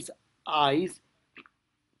mind's eyes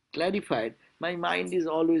clarified. My mind is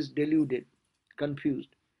always deluded, confused.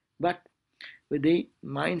 But with the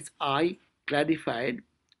mind's eye clarified,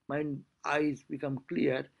 my eyes become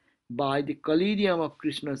clear by the collyrium of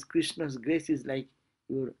Krishna's. Krishna's grace is like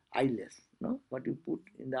your eyeless, no? What you put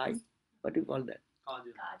in the eye? What do you call that?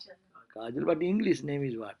 Kajal. But the English name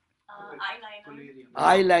is what? Eyeliner.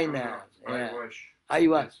 Eyeliner. Eye wash. Eye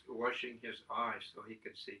wash. That's washing his eyes so he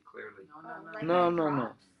could see clearly. No.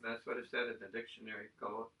 That's what it said in the dictionary.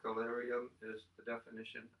 Collyrium is the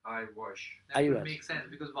definition. Eye wash. That would Eyelash. make sense,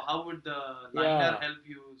 because how would the Yeah. liner help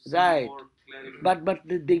you see Right. more clearly? But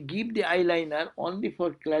they give the eyeliner only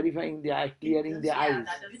for clarifying the eye, clearing the eyes.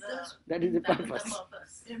 That is the purpose.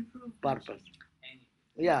 Purpose.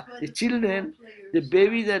 Yeah, the children, the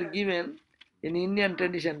babies are given, in Indian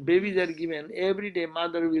tradition, babies are given, every day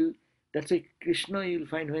mother will, that's why Krishna you will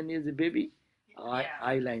find when he is a baby,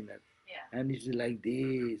 eyeliner. And it's like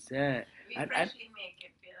this.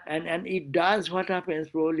 And it does what happens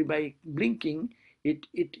probably by blinking, it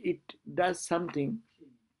does something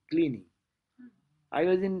cleaning. I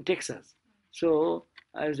was in Texas, so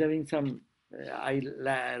I was having some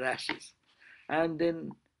eyelashes. And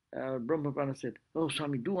then Brahmaprana said, oh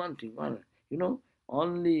Swami, do one thing,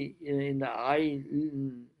 only in the eye,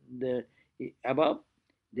 the above,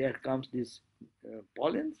 there comes this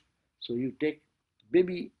pollens. So you take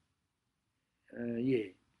baby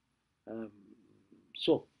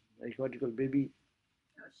soap, like what you call baby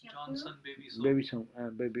Johnson baby soap.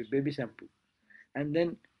 baby shampoo, and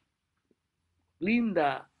then clean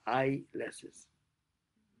the eyelashes,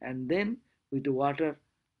 and then with the water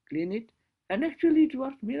clean it, and actually it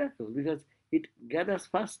works miracle because it gathers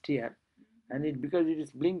first here, and because it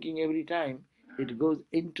is blinking every time, it goes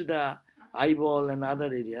into the eyeball and other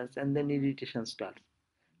areas, and then irritation starts.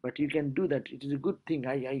 But you can do that. It is a good thing.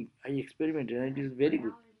 I experimented, and it is very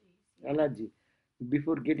good. Allergy.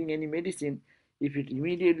 Before getting any medicine, If it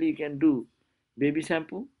immediately you can do baby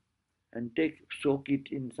shampoo and soak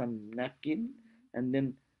it in some napkin and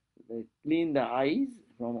then clean the eyes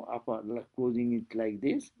from upper, closing it like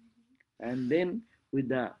this, and then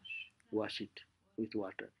wash it with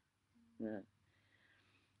water.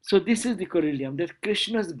 So this is the correlium, that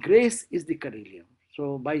Krishna's grace is the correlium.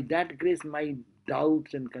 So by that grace my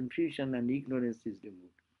doubts and confusion and ignorance is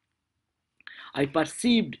removed. I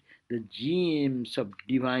perceived the gems of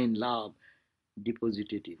divine love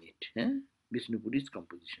deposited in it. Vishnu Puri's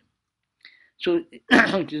composition. So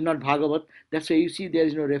it is not Bhagavat. That's why you see there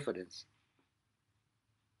is no reference.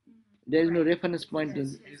 There is no reference point in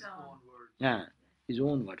His own words. his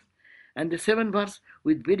own words. And the seventh verse,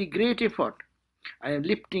 with very great effort, I am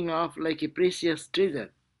lifting off like a precious treasure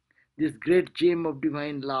this great gem of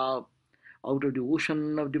divine love out of the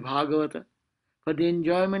ocean of the Bhagavata for the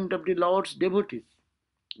enjoyment of the Lord's devotees,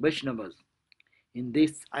 Vaishnavas. In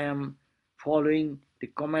this I am following the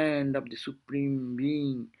command of the Supreme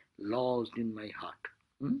Being lodged in my heart.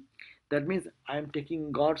 That means I am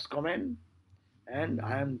taking God's command and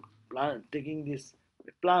I am taking this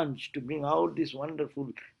plunge to bring out this wonderful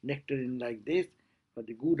nectarine like this for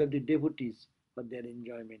the good of the devotees, for their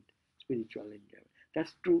enjoyment, spiritual enjoyment.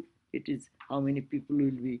 That's true. It is how many people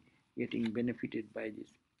will be getting benefited by this.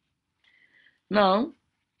 Now,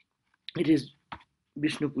 it is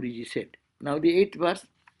Vishnu Puriji said. Now the eighth verse,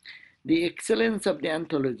 the excellence of the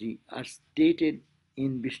anthology are stated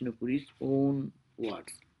in Vishnu Puri's own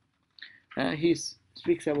words. He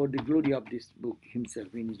speaks about the glory of this book himself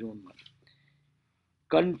in his own words.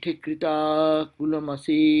 Kanthe krita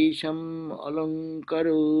kulamasesham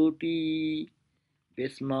alankaroti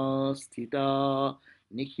vesma sthita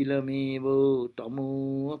nikhilamevo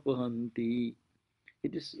tamo apahanti.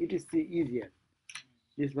 It is easier.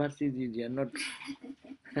 This verse is easier, not.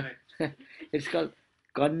 It's called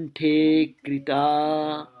Kanthe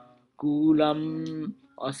krita kulam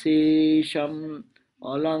asesham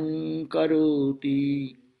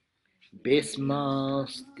alankaroti besma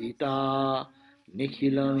stita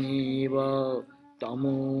nikhilameva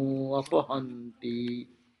tamo apahanti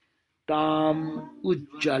tam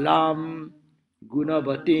ujjalam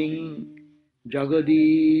gunavating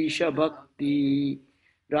jagadisha bhakti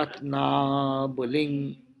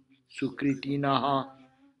ratnabaling sukritinaha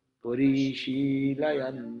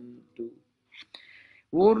parishilayantu.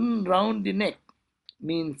 Worn round the neck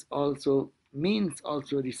means also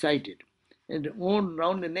recited. And worn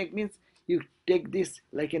round the neck means you take this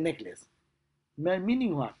like a necklace.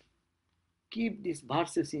 Meaning what? Keep these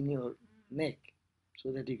verses in your neck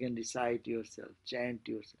so that you can recite yourself, chant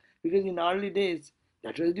yourself. Because in early days,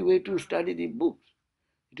 that was the way to study the books.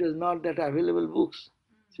 It was not that available books.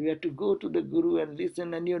 So you have to go to the Guru and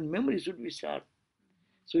listen, and your memory should be sharp.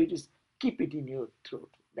 So it is keep it in your throat.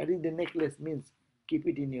 That is the necklace means keep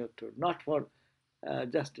it in your throat, not for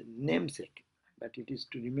just namesake, but it is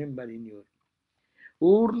to remember in your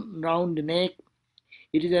worn round the neck.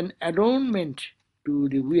 It is an adornment to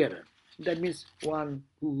the wearer. That means one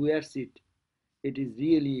who wears it. It is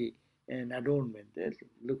really an adornment. It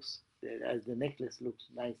looks as the necklace looks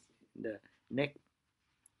nice in the neck.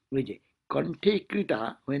 Kanthe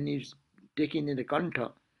krita, when it's taken in the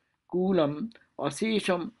kantha, kulam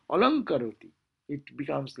asesham alankaroti. It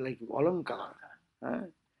becomes like alankara.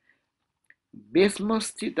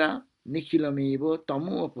 Besmastita nikhilameva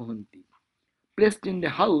tamo apahanti. Placed in the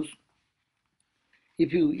house,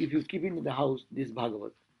 if you keep it in the house, this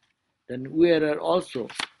Bhagavat, then wearer also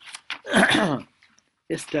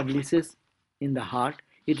establishes in the heart.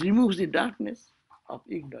 It removes the darkness of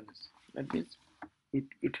ignorance. That means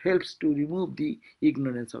it helps to remove the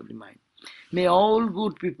ignorance of the mind. May all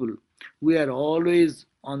good people wear always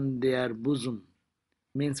on their bosom,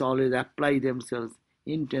 means always apply themselves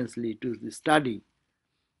intensely to the study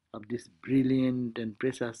of this brilliant and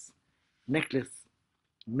precious necklace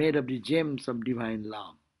made of the gems of divine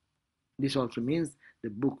love. This also means the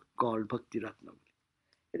book called Bhakti Ratnavali.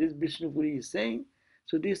 It is Vishnu Puri is saying,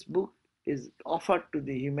 so this book is offered to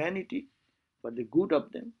the humanity for the good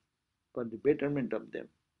of them, for the betterment of them.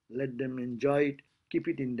 Let them enjoy it, keep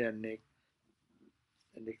it in their neck,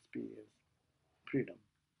 and experience freedom.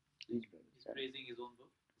 He's praising his own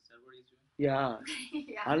book. Is that what he's doing? Yeah.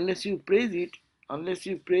 Yeah. Unless you praise it,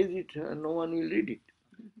 no one will read it.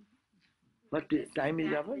 But the time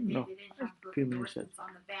is up. They No. didn't have book Few minutes. endorsements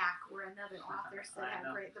on the back where another author said I how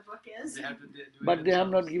know. great the book is. They have to do it But they have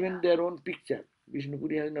not themselves. given their own picture. Vishnu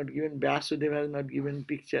Puri has not given, Vyasudeva has not given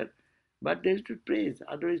picture. But they should praise.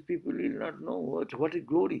 Otherwise people will not know what is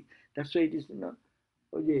glory. That's why it is,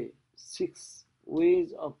 6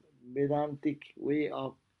 ways of Vedantic way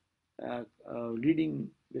of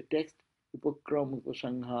reading the text. Upakram,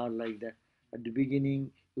 Upasanghar, like that. At the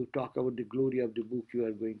beginning, you talk about the glory of the book you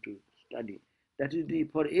are going to study. That is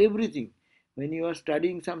for everything. When you are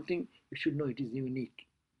studying something, you should know it is unique.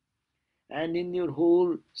 And in your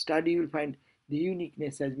whole study, you will find the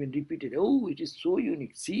uniqueness has been repeated. Oh, it is so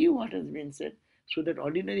unique. See what has been said, so that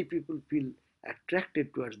ordinary people feel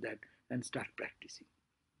attracted towards that and start practicing.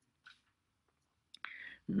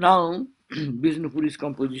 Now, Vishnupuri's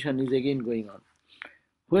composition is again going on.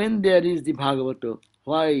 When there is the Bhagavata,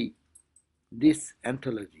 why this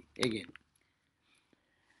anthology again?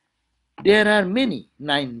 There are many,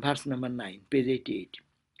 9, verse number 9, page 88.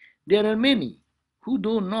 There are many who,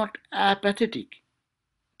 though not apathetic,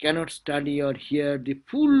 cannot study or hear the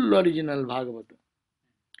full original Bhagavata,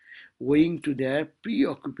 owing to their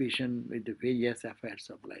preoccupation with the various affairs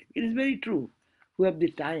of life. It is very true. Who have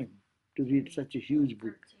the time to read such a huge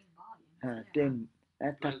book? 13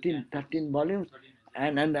 volumes,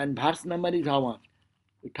 and verse number is how much?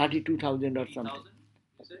 32,000 or something.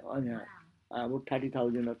 About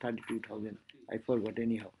 30,000 or 32,000. I forgot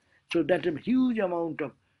anyhow. So that's a huge amount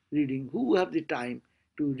of reading. Who have the time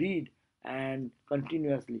to read and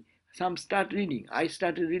continuously? Some start reading. I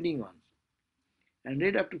started reading once and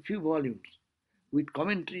read up to few volumes with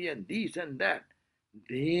commentary and this and that.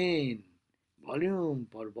 Then volume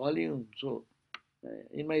for volume. So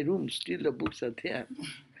in my room still the books are there.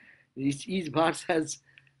 Each verse has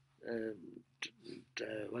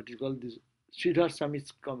what is called this Sridhar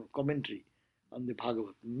Swami's commentary on the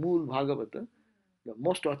Bhagavata. Mool Bhagavata, the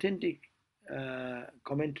most authentic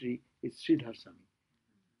commentary is Sridhar Swami.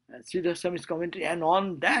 Sridhar Swami's commentary, and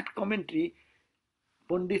on that commentary,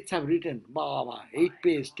 Pundits have written, 8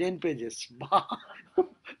 pages, 10 pages.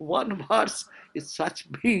 One verse is such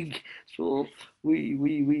big. So we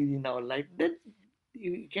in our life, then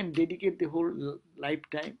you can dedicate the whole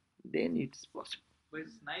lifetime, then it's possible. But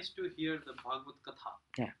it's nice to hear the Bhagavad Katha.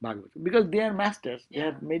 Yeah, Bhagavad. Because they are masters. They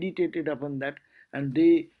have meditated upon that and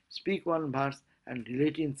they speak one verse and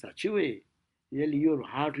relate in such a way. Really, your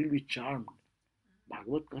heart will be charmed.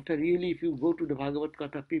 Bhagavad Katha, really, if you go to the Bhagavad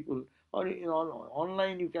Katha people, or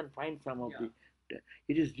online you can find some of the.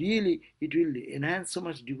 It is really, it will enhance so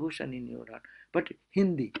much devotion in your heart. But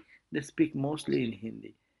Hindi, they speak mostly in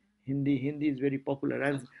Hindi. Hindi is very popular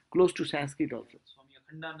and close to Sanskrit also. Swami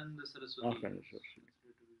Akhandananda Saraswati.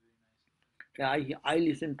 Yeah, I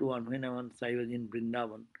listened to one when I was in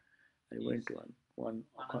Vrindavan. I went to one.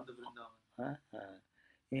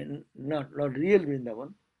 Not real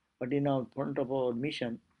Vrindavan, but in our front of our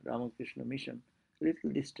mission, Ramakrishna mission,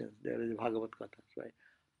 little distance there is a Bhagavad Katha. Right?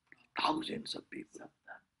 Thousands of people.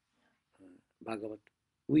 Bhagavad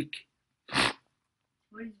week.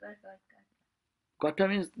 What is Bhagavad Katha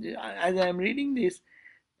means, as I am reading this,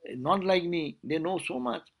 not like me, they know so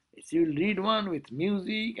much. So you will read one with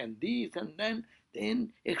music and this and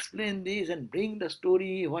then explain this and bring the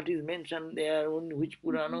story, what is mentioned there, which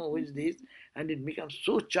Purana, which this, and it becomes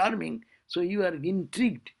so charming. So you are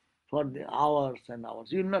intrigued for the hours and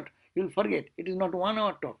hours. You'll forget. It is not 1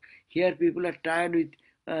 hour talk. Here people are tired with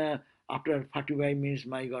after 45 minutes,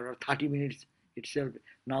 my God, or 30 minutes itself.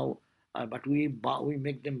 Now, but we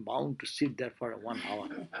make them bound to sit there for 1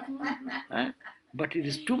 hour. But it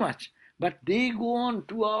is too much. But they go on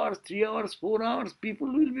 2 hours, 3 hours, 4 hours.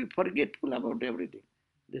 People will be forgetful about everything.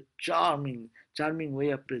 The charming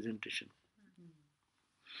way of presentation.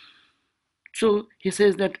 So he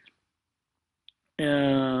says that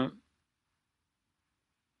 9,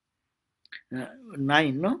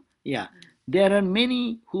 no? Yeah. There are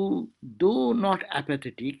many who, though not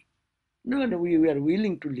apathetic, we are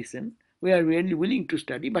willing to listen, we are really willing to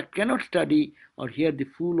study, but cannot study or hear the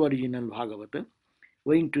full original Bhagavata,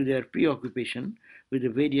 owing to their preoccupation with the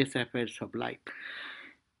various affairs of life.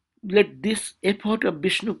 Let this effort of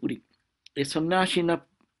Vishnupuri, a Sannasina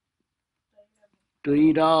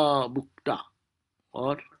Toira Bhukta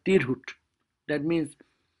or Tirhut, that means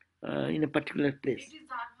in a particular place. It is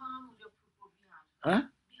Darbhanga, Muzaffarpur, Bihar. Huh?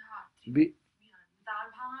 Bihar.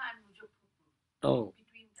 Darbhanga and Muzaffarpur. Oh.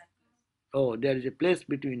 Between that place. Oh, there is a place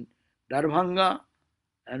between Darbhanga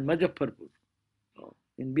and Muzaffarpur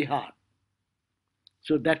in Bihar.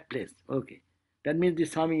 So that place, okay. That means the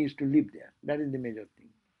Swami used to live there. That is the major thing.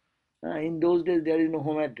 In those days, there is no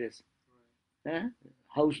home address.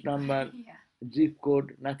 House number, zip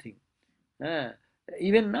code, nothing.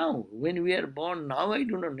 Even now, when we are born, now I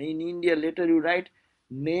don't know, in India, later you write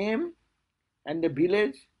name and the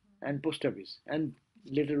village and post office, and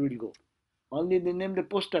later will go. Only they name the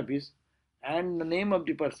post office and the name of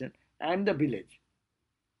the person and the village.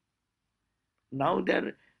 Now they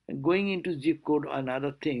are going into zip code and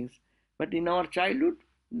other things, but in our childhood,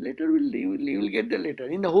 Later you will get the letter.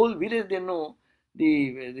 In the whole village they know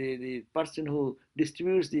the person who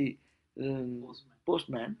distributes the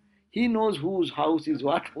postman. He knows whose house is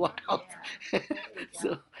what house.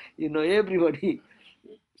 So everybody.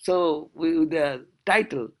 So with the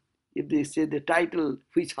title, if they say the title,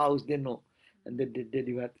 which house they know, and they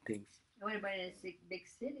deliver things. What about a big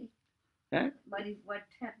city? Huh? What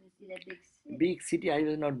happens in a big city? Big city, I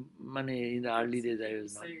was not, in the early days I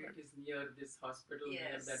was not. Say it is near this hospital,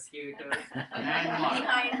 Yes. near that theater,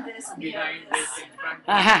 Behind this, behind this, in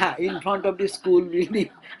front. In front of the school building,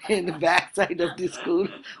 in the back side of the school,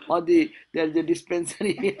 or there's a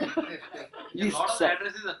dispensary. Yeah, a East lot of side.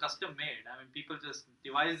 addresses are custom made. I mean, people just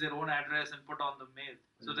devise their own address and put on the mail,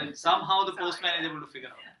 so that somehow the postman is able to figure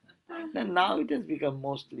out. And now it has become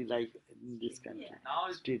mostly like in this country. Now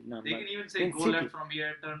it's, Street number. they can even say In go city. left from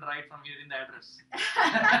here, turn right from here in the address.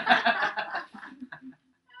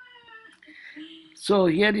 So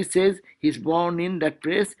here he says he's born in that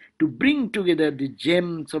place to bring together the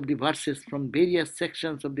gems of the verses from various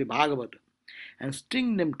sections of the Bhagavata and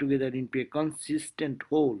string them together into a consistent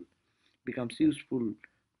whole becomes useful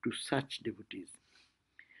to such devotees.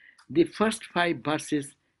 The first 5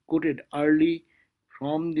 verses quoted early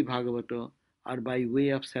from the Bhagavata are by way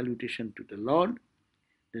of salutation to the Lord.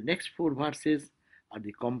 The next 4 verses are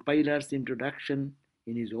the compiler's introduction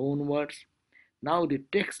in his own words. Now the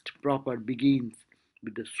text proper begins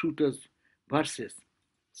with the Sutta's verses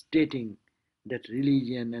stating that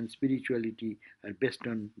religion and spirituality are based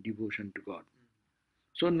on devotion to God.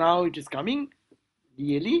 So now it is coming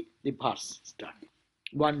really the verse start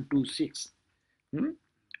 1, 2, 6.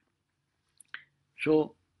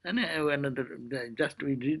 So another, just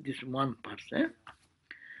we read this one verse.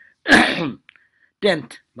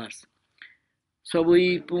 10th verse.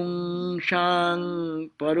 Savai pungshang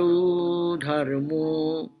paro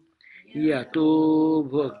dharmo yato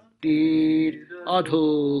bhaktir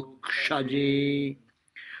adhokshaje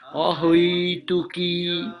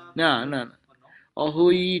ahoituki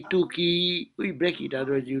ahoituki, we break it,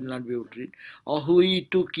 otherwise you will not be able to read.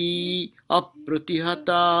 Ahoituki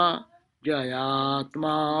apratihata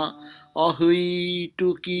jayatma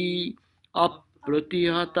ahoituki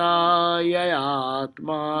apratihata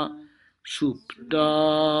yayatma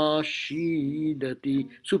suprasidati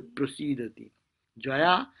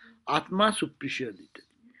jaya atma suprasidati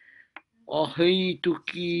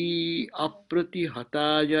ahoituki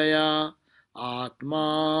apratihata jaya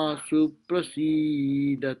Atma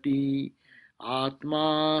suprasidati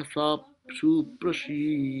Atma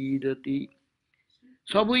suprasidati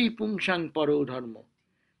Savai pungsang paro dharma.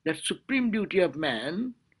 That supreme duty of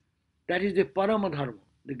man, that is the parama dharma,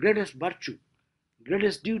 the greatest virtue,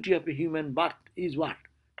 greatest duty of a human birth is what?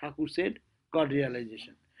 Thakur said, God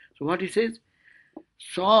realization. So what he says?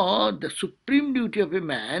 So the supreme duty of a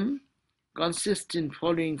man consists in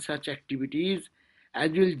following such activities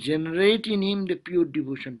as will generate in him the pure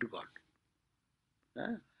devotion to God.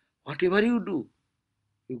 Whatever you do,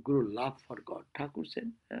 you grow love for God. Thakur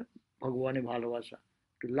said, Bhagavane bhalabasa,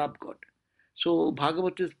 to love God. So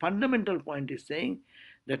Bhagavata's fundamental point is saying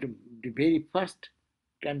that the very first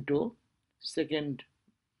canto, 2nd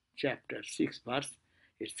chapter, 6th verse,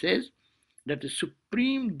 it says that the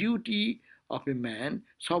supreme duty of a man,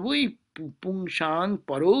 savai pungshang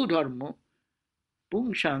paro dharma,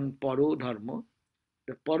 pungshang paro dharma,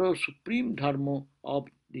 the paro supreme dharma of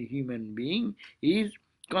the human being is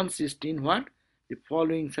consist in what? The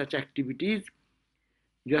following such activities.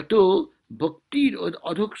 Yato bhakti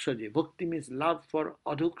adhokshaje. Bhakti means love for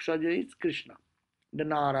adhokshaje is Krishna, the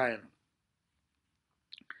Narayana.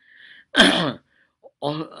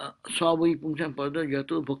 Savai pungsang pada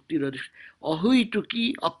yato bhakti radhish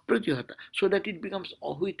ahuituki apratihata. So that it becomes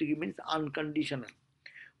ahuituki means unconditional.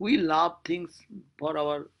 We love things for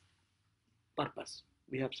our purpose.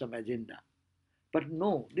 We have some agenda. But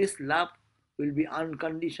no, this love will be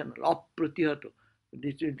unconditional, apratihato.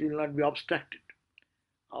 It will not be obstructed.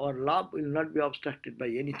 Our love will not be obstructed by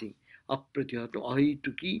anything. Apratihato,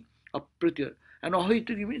 ahituki, apratihato. And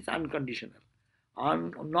ahituki means unconditional.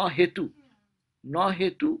 Na hetu,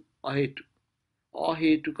 ahetu.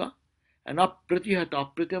 Ahetuka and apratihata.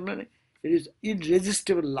 Apratihata, it is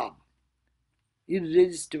irresistible love.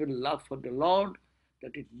 Irresistible love for the Lord,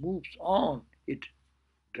 that it moves on, it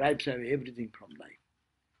drives away everything from life.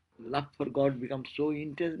 Love for God becomes so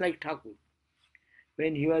intense like Thakur.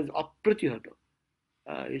 When he was apratihata,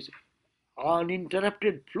 his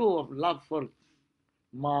uninterrupted flow of love for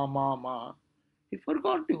Ma. He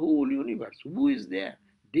forgot the whole universe. Who is there?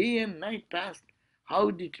 Day and night passed. How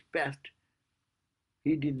did it pass?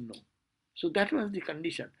 He didn't know. So that was the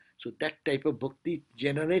condition. So that type of bhakti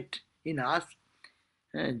generate in us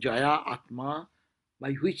Jaya Atma,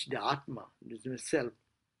 by which the Atma, the self,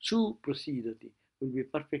 Suprasidati, will be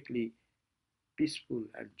perfectly peaceful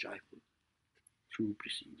and joyful.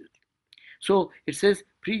 Suprasidati. So it says,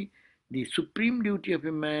 the supreme duty of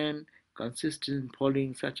a man consists in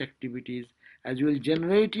following such activities as will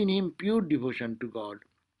generate in him pure devotion to God.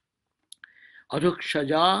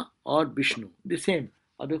 Adhokshaja or Vishnu, the same.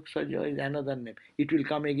 Adhokshaja is another name. It will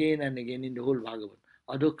come again and again in the whole Bhagavad.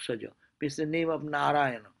 Adhokshaja is the name of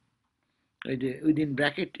Narayana. Within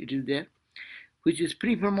bracket it is there, which is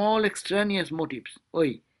free from all extraneous motives.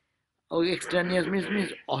 Extraneous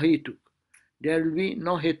means ahetuk. There will be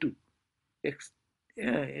no hetu,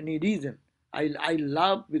 any reason. I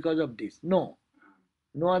love because of this. No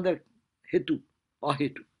other hetu,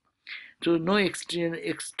 ahetu. So no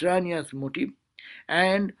extraneous motive,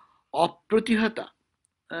 and apratihata.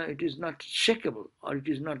 It is not shakeable, or it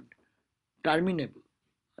is not terminable,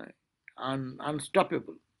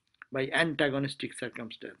 unstoppable by antagonistic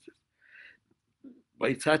circumstances.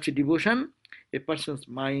 By such devotion, a person's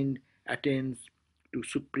mind attains to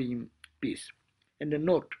supreme peace. And the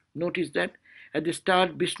note is that at the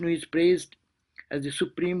start, Vishnu is praised as the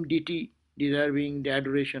supreme deity deserving the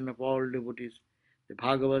adoration of all devotees. The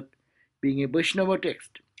Bhagavad, being a Vaishnava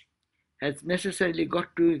text, has necessarily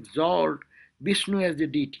got to exalt Vishnu as the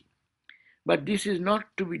deity. But this is not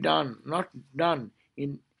done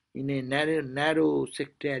in a narrow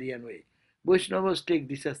sectarian way. Vaishnavas take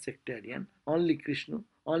this as sectarian, only Krishna,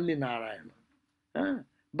 only Narayana.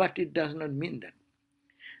 But it does not mean that.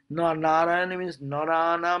 Narayana means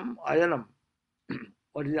Naranam Ayanam.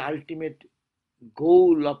 What is the ultimate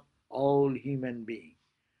goal of all human beings?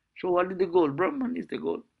 So what is the goal? Brahman is the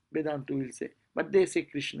goal, Vedanta will say. But they say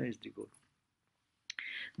Krishna is the goal.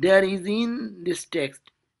 There is in this text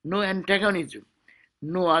no antagonism,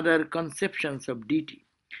 no other conceptions of deity,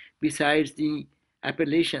 besides the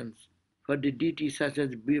appellations for the deities such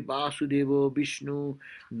as Vasudeva, Vishnu,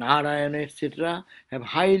 Narayana, etc., have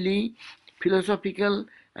highly philosophical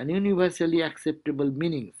and universally acceptable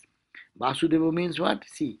meanings. Vasudeva means what?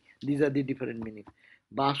 See, these are the different meanings.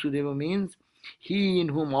 Vasudeva means he in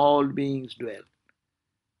whom all beings dwell.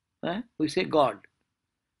 We say God.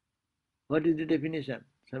 What is the definition?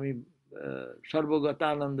 Swami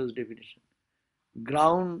Sarvadevananda's definition.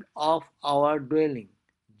 Ground of our dwelling.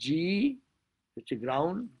 G, it's a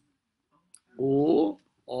ground. O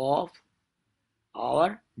of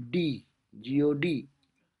our D, G-O-D,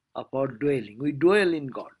 of our dwelling. We dwell in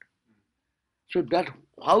God. So that,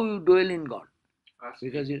 how you dwell in God?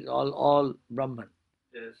 Because it's all Brahman.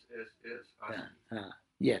 Is.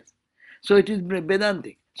 Yes. So it is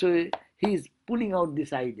Vedantic. So he is pulling out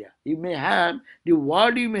this idea. You may have the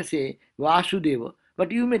word, you may say Vasudeva,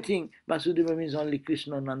 but you may think Vasudeva means only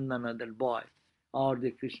Krishna Nandana, that boy, or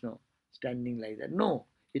the Krishna standing like that. No,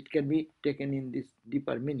 it can be taken in this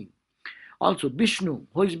deeper meaning. Also, Vishnu.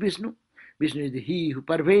 Who is Vishnu? Vishnu is the he who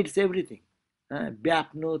pervades everything.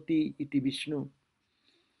 Vyapnoti iti Vishnu.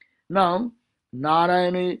 Now,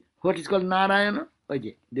 Narayana, what is called Narayana?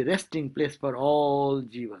 Okay, the resting place for all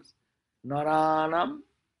jivas. Naranam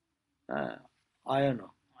Ayana,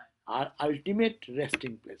 our ultimate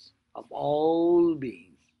resting place of all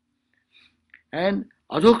beings. And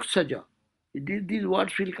Adhoksaja, these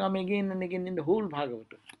words will come again and again in the whole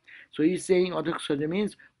Bhagavata. So he is saying Adhoksaja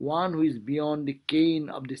means one who is beyond the cane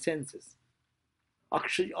of the senses.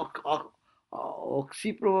 Oxy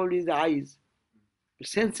probably is the eyes. The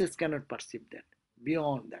senses cannot perceive that.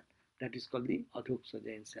 Beyond that. That is called the Adhoksaja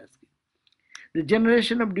in Sanskrit. The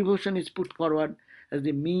generation of devotion is put forward as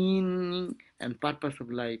the meaning and purpose of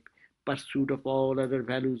life. Pursuit of all other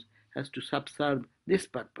values has to subserve this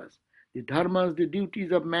purpose. The dharmas, the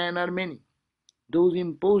duties of man are many. Those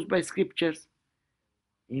imposed by scriptures,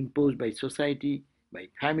 imposed by society, by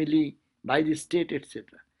family, by the state, etc.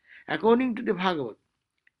 According to the Bhagavad,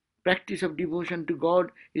 practice of devotion to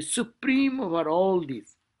God is supreme over all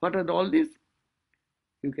these. What are all these?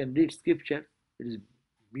 You can read scripture. It is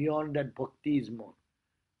beyond that. Bhakti is more.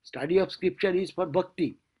 Study of scripture is for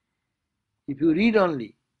bhakti. If you read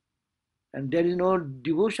only and there is no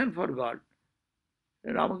devotion for God,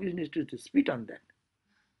 Ramakrishna is to spit on that.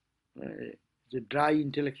 It's a dry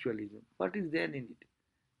intellectualism. What is there in it?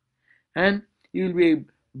 And you will be a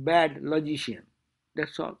bad logician.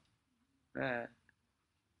 That's all.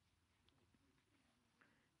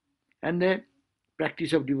 And the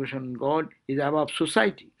practice of devotion to God is above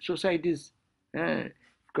society. Society's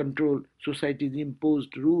control, society's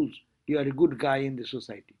imposed rules. You are a good guy in the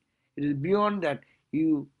society. It is beyond that.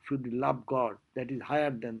 You should love God. That is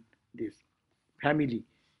higher than this family,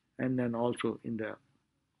 and then also in the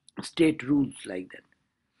state rules like that.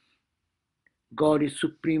 God is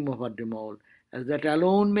supreme over them all, as that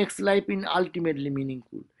alone makes life ultimately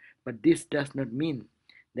meaningful. But this does not mean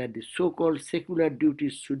that the so-called secular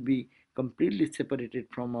duties should be completely separated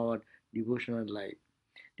from our devotional life.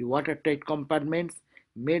 The watertight compartments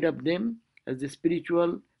made of them as the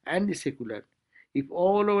spiritual and the secular. If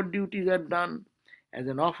all our duties are done as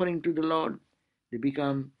an offering to the Lord, they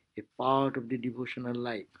become a part of the devotional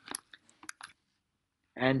life.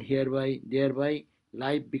 And thereby,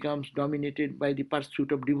 life becomes dominated by the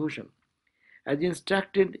pursuit of devotion. As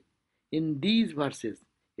instructed in these verses,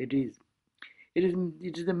 it is,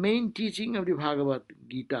 it is the main teaching of the Bhagavad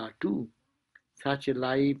Gita too. Such a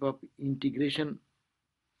life of integration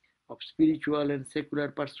of spiritual and secular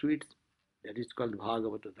pursuits, that is called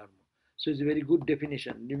Bhagavata Dharma. So it's a very good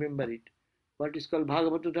definition. Remember it. What is called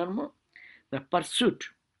Bhagavata Dharma? The pursuit,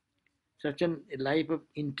 such a life of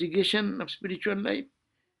integration of spiritual life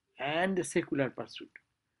and the secular pursuit.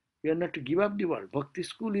 We are not to give up the world. Bhakti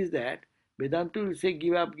school is that. Vedanta will say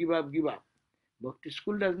give up, give up, give up. Bhakti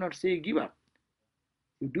school does not say give up.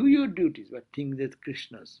 You do your duties, but think that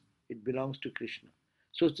Krishna's. It belongs to Krishna.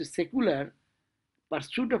 So it's a secular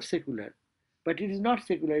pursuit of secular, but it is not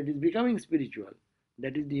secular, it is becoming spiritual.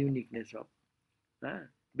 That is the uniqueness of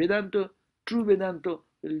Vedanta. True Vedanta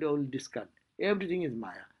will discard. Everything is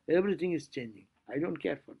Maya, everything is changing. I don't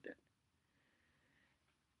care for that.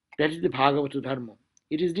 That is the Bhagavata Dharma.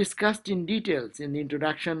 It is discussed in details in the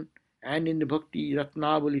introduction and in the Bhakti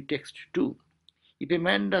Ratnavali text too. If a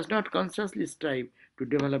man does not consciously strive to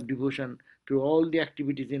develop devotion through all the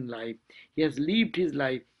activities in life, he has lived his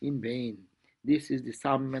life in vain. This is the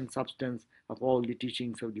sum and substance of all the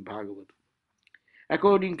teachings of the Bhagavad.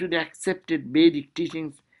 According to the accepted Vedic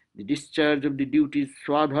teachings, the discharge of the duties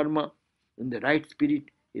Swadharma in the right spirit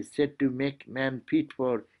is said to make man fit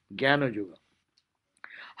for Jnana Yoga.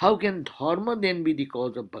 How can Dharma then be the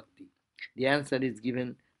cause of Bhakti? The answer is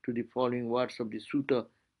given to the following words of the Sutta,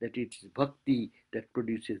 that it is Bhakti that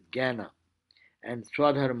produces Jnana, and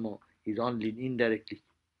Swadharma is only indirectly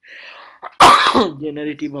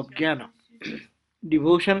generative of Jnana.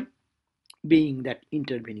 Devotion being that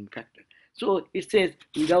intervening factor. So it says,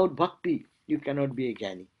 without bhakti, you cannot be a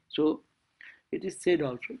jnani. So it is said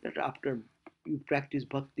also that after you practice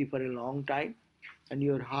bhakti for a long time and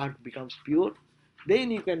your heart becomes pure, then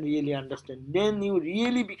you can really understand. Then you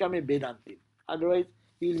really become a Vedantin. Otherwise,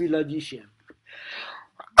 you will be logician.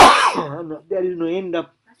 There is no end of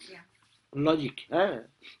logic.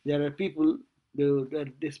 There are people,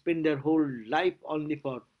 they spend their whole life only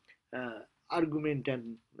for argument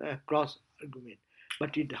and cross argument,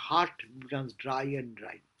 but the heart becomes dry and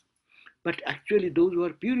dry. But actually, those who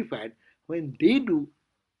are purified, when they do,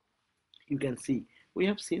 you can see. We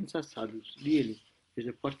have seen such sadhus, really. It's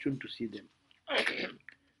a fortune to see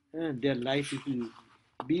them. Their life, if you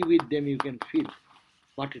be with them, you can feel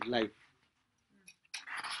what is life.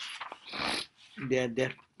 They're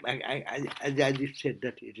as I just said,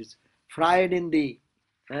 that it is fried in the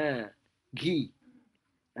ghee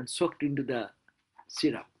and soaked into the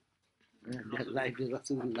syrup. Their life is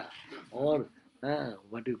Rasulullah. Or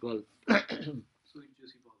what do you call Sweet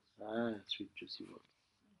juicy balls. sweet juicy balls.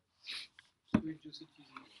 Sweet juicy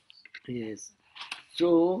cheesy balls. Yes.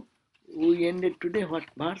 So we ended today. What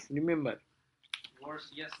verse? Remember? Verse,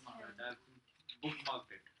 yes, Maharaj. I've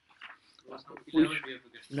bookmarked it. Verse number We 11 we have to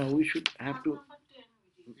get. No, we should have to.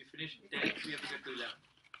 We finished 10, we have to get to 11.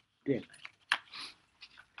 10.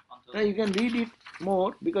 On Now you can read it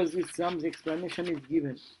more because some explanation is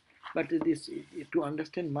given. But this, to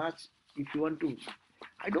understand much, if you want to,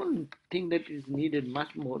 I don't think that is needed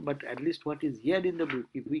much more, but at least what is here in the book,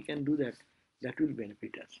 if we can do that, that will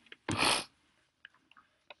benefit us.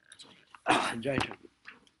 Jai Thakur.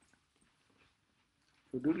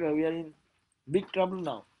 So Durga, we are in big trouble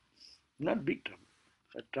now. Not big trouble.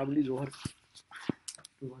 The trouble is over.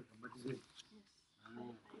 But